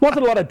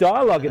 Wasn't a lot of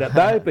dialogue in it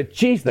though, but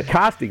geez, the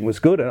casting was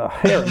good and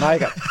hair and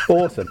makeup,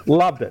 awesome,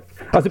 loved it.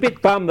 I was a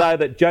bit bummed though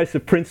that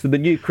Joseph Prince of the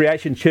New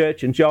Creation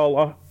Church and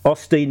Joel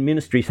Osteen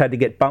Ministries had to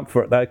get bumped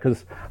for it though,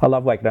 because I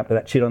love waking up to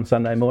that shit on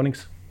Sunday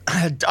mornings.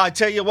 I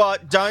tell you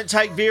what, don't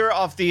take Vera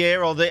off the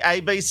air or the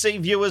ABC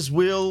viewers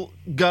will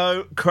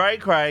go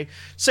cray-cray.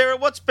 Sarah,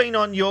 what's been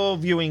on your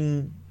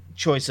viewing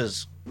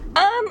choices?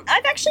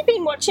 I've actually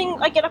been watching.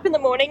 I get up in the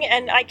morning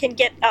and I can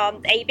get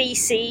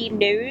ABC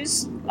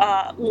News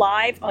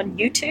live on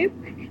YouTube.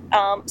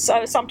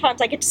 So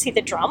sometimes I get to see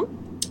the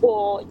drum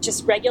or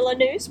just regular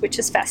news, which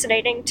is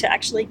fascinating to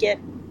actually get,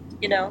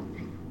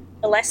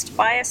 a less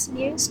biased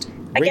news.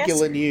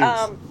 Regular news.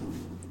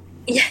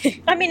 Yeah,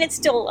 I mean, it's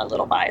still a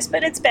little biased,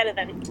 but it's better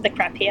than the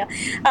crap here.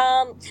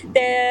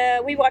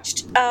 We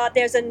watched,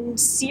 there's a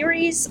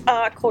series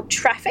called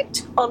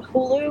Trafficked on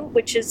Hulu,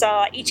 which is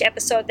each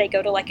episode they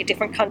go to like a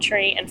different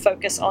country and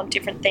focus on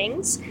different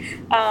things.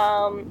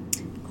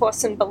 Of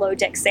course, in Below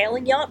Deck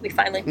Sailing Yacht, we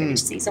finally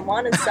finished season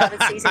 1 and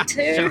started season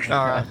 2.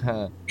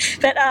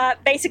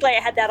 But basically,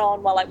 I had that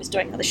on while I was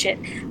doing other shit.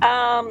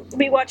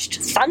 We watched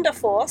Thunder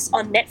Force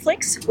on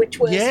Netflix, which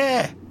was...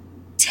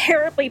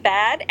 terribly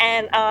bad,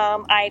 and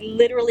I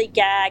literally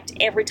gagged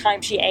every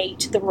time she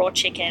ate the raw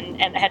chicken,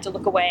 and I had to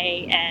look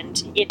away.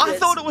 And I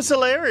thought it was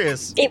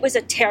hilarious. It was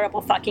a terrible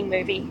fucking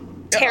movie.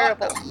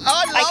 Terrible.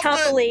 I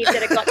can't believe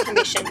that it got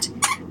commissioned.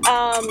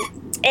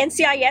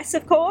 NCIS,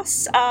 of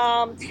course.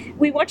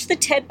 We watched the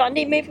Ted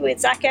Bundy movie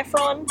with Zac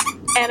Efron,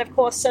 and of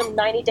course some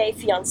 90 Day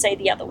Fiancé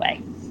the other way.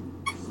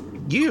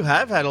 You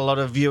have had a lot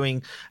of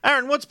viewing.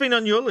 Aaron, what's been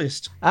on your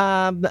list?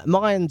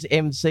 Mine's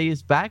MC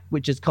is back,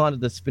 which is kind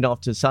of the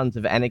spin-off to Sons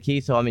of Anarchy,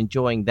 so I'm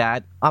enjoying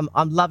that. I'm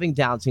loving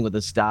Dancing with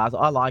the Stars.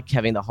 I like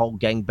having the whole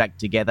gang back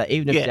together,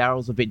 even if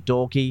Daryl's a bit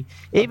dorky.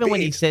 Even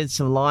when he says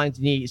some lines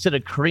and you sort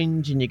of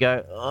cringe and you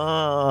go,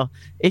 oh.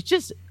 It's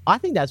just, I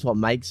think that's what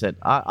makes it.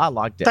 I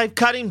liked it. They've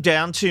cut him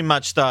down too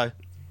much, though.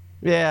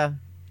 Yeah.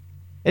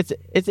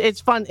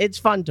 It's fun. It's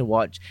fun to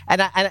watch,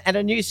 and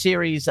a new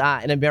series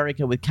in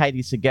America with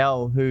Katie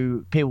Sagal,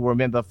 who people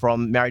remember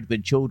from Married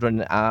with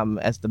Children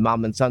as the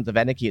mum in Sons of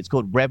Anarchy. It's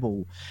called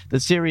Rebel. The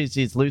series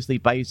is loosely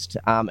based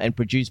and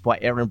produced by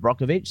Erin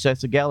Brockovich. So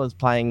Sagal is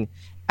playing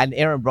an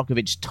Erin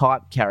Brockovich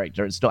type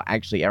character. It's not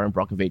actually Erin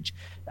Brockovich,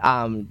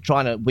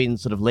 trying to win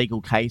sort of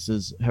legal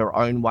cases her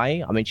own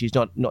way. I mean, she's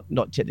not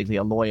technically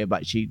a lawyer,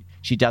 but she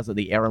does it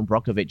the Erin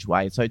Brockovich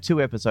way. So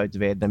 2 episodes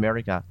of aired in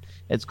America.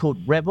 It's called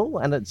Rebel,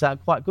 and it's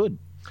quite good.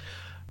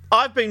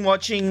 I've been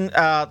watching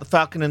The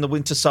Falcon and the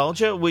Winter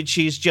Soldier, which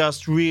is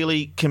just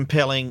really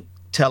compelling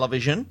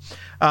television.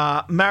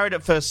 Married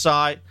at First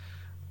Sight.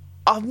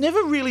 I've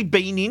never really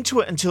been into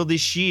it until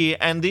this year,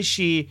 and this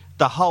year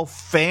the whole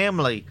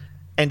family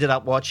ended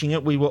up watching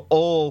it. We were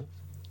all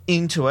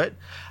into it.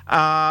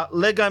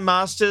 Lego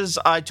Masters,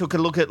 I took a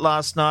look at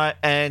last night,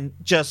 and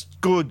just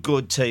good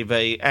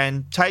TV,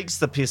 and takes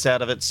the piss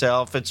out of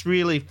itself. It's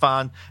really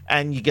fun,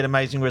 and you get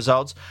amazing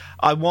results.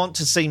 I want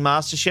to see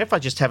MasterChef. I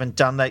just haven't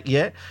done that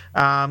yet.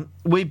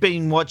 We've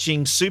been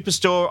watching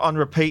Superstore on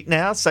repeat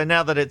now, so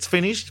now that it's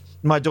finished,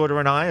 my daughter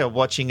and I are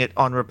watching it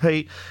on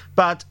repeat.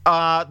 But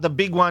the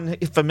big one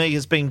for me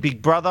has been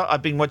Big Brother.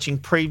 I've been watching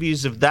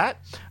previews of that.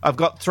 I've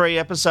got 3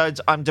 episodes.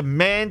 I'm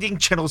demanding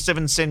Channel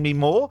 7 send me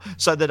more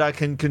so that I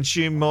can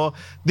consume more.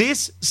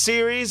 This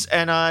series,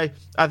 and I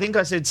think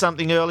I said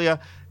something earlier,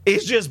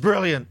 is just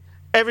brilliant.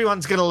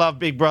 Everyone's going to love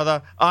Big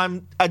Brother.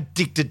 I'm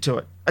addicted to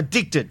it.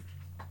 Addicted.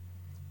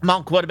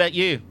 Monk, what about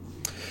you?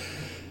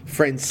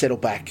 Friends, settle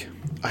back.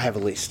 I have a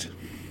list.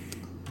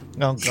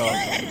 Oh,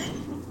 God.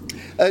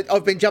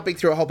 I've been jumping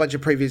through a whole bunch of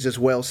previews as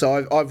well,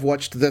 so I've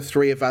watched the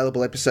 3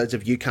 available episodes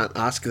of You Can't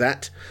Ask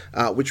That,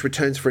 which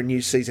returns for a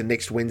new season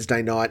next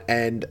Wednesday night,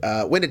 and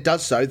when it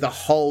does so, the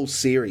whole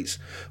series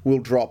will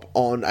drop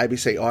on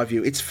ABC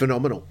iView. It's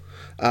phenomenal.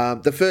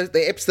 The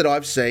eps that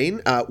I've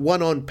seen,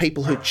 one on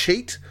people who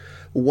cheat,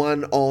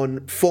 one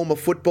on former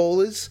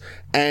footballers,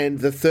 and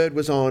the third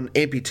was on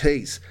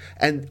amputees.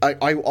 And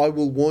I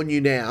will warn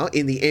you now,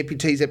 in the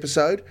amputees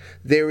episode,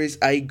 there is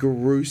a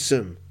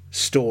gruesome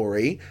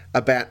story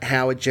about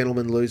how a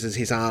gentleman loses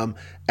his arm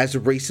as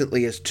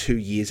recently as 2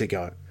 years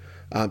ago.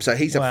 So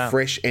he's a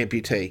fresh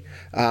amputee.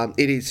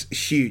 It is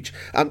huge.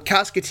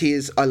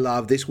 Casketeers, I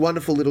love this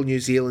wonderful little New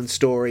Zealand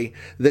story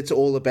that's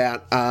all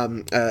about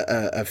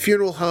a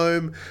funeral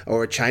home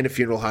or a chain of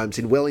funeral homes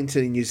in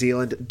Wellington in New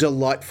Zealand.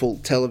 Delightful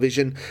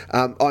television.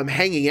 I'm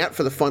hanging out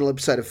for the final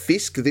episode of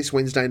Fisk this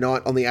Wednesday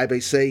night on the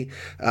ABC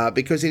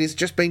because it has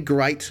just been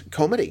great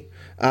comedy.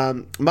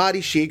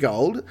 Marty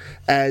Sheargold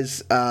as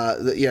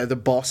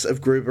the boss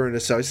of Gruber and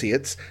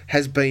Associates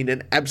has been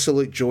an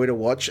absolute joy to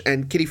watch,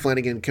 and Kitty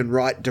Flanagan can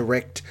write,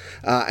 direct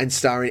and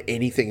star in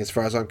anything as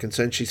far as I'm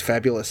concerned. She's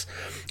fabulous.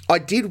 I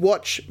did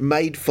watch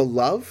Made for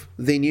Love,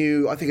 the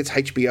new, I think it's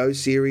HBO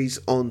series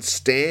on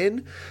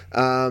Stan,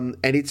 and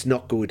it's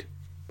not good.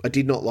 I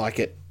did not like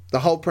it. The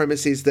whole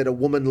premise is that a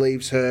woman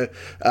leaves her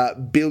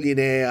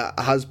billionaire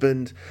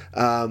husband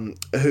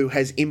who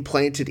has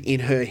implanted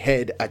in her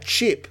head a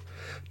chip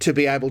to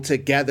be able to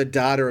gather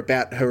data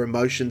about her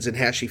emotions and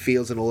how she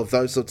feels and all of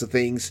those sorts of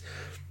things.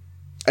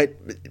 I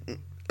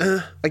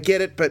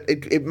get it, but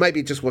it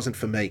maybe it just wasn't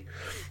for me.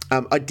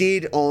 I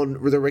did, on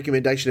the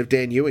recommendation of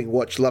Dan Ewing,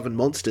 watch Love and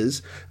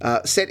Monsters,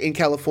 set in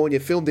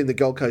California, filmed in the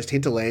Gold Coast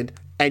hinterland,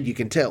 and you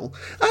can tell.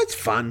 It's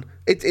fun.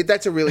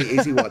 That's a really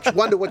easy watch.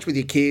 One to watch with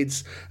your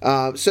kids,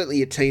 certainly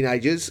your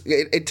teenagers.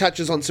 It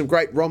touches on some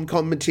great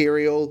rom-com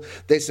material.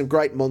 There's some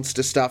great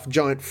monster stuff.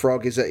 Giant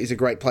Frog is a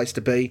great place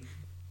to be.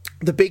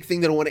 The big thing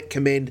that I want to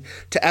commend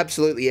to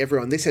absolutely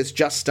everyone, this has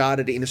just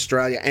started in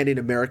Australia and in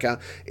America.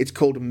 It's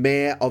called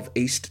Mayor of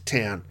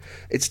Easttown.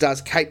 It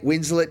stars Kate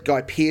Winslet,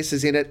 Guy Pearce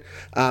is in it,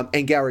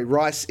 and Gary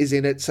Rice is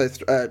in it. So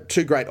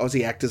two great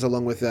Aussie actors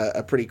along with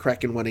a pretty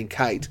cracking one in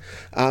Kate.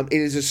 It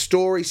is a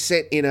story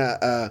set in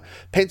a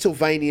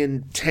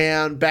Pennsylvanian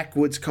town,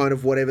 backwoods kind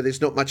of whatever.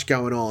 There's not much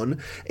going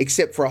on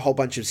except for a whole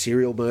bunch of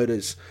serial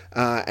murders.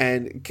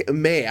 And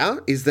Mare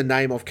is the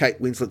name of Kate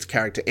Winslet's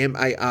character,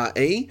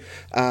 M-A-R-E.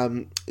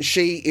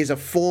 She is a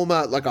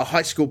former, a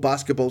high school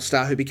basketball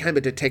star who became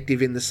a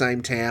detective in the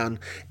same town.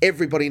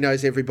 Everybody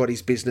knows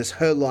everybody's business.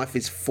 Her life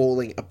is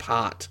falling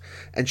apart,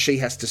 and she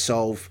has to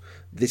solve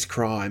this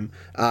crime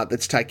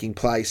that's taking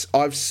place.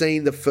 I've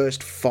seen the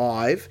first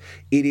 5.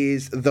 It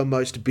is the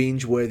most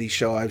binge-worthy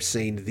show I've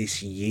seen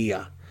this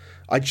year.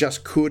 I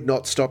just could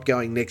not stop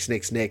going next.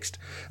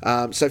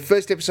 So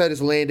first episode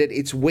has landed.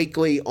 It's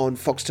weekly on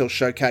Foxtel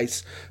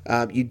Showcase.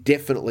 You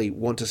definitely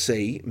want to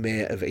see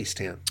Mayor of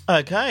Easttown.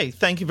 Okay,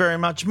 thank you very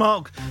much,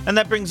 Mark. And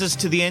that brings us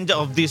to the end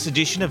of this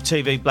edition of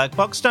TV Black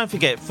Box. Don't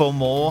forget, for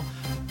more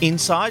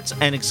insights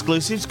and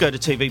exclusives, go to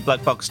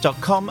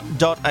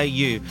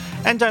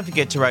tvblackbox.com.au. And don't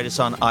forget to rate us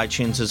on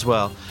iTunes as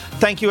well.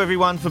 Thank you,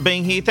 everyone, for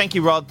being here. Thank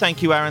you, Rod.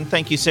 Thank you, Aaron.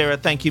 Thank you, Sarah.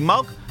 Thank you,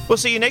 Mark. We'll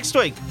see you next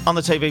week on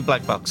the TV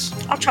Black Box.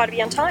 I'll try to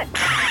be on time.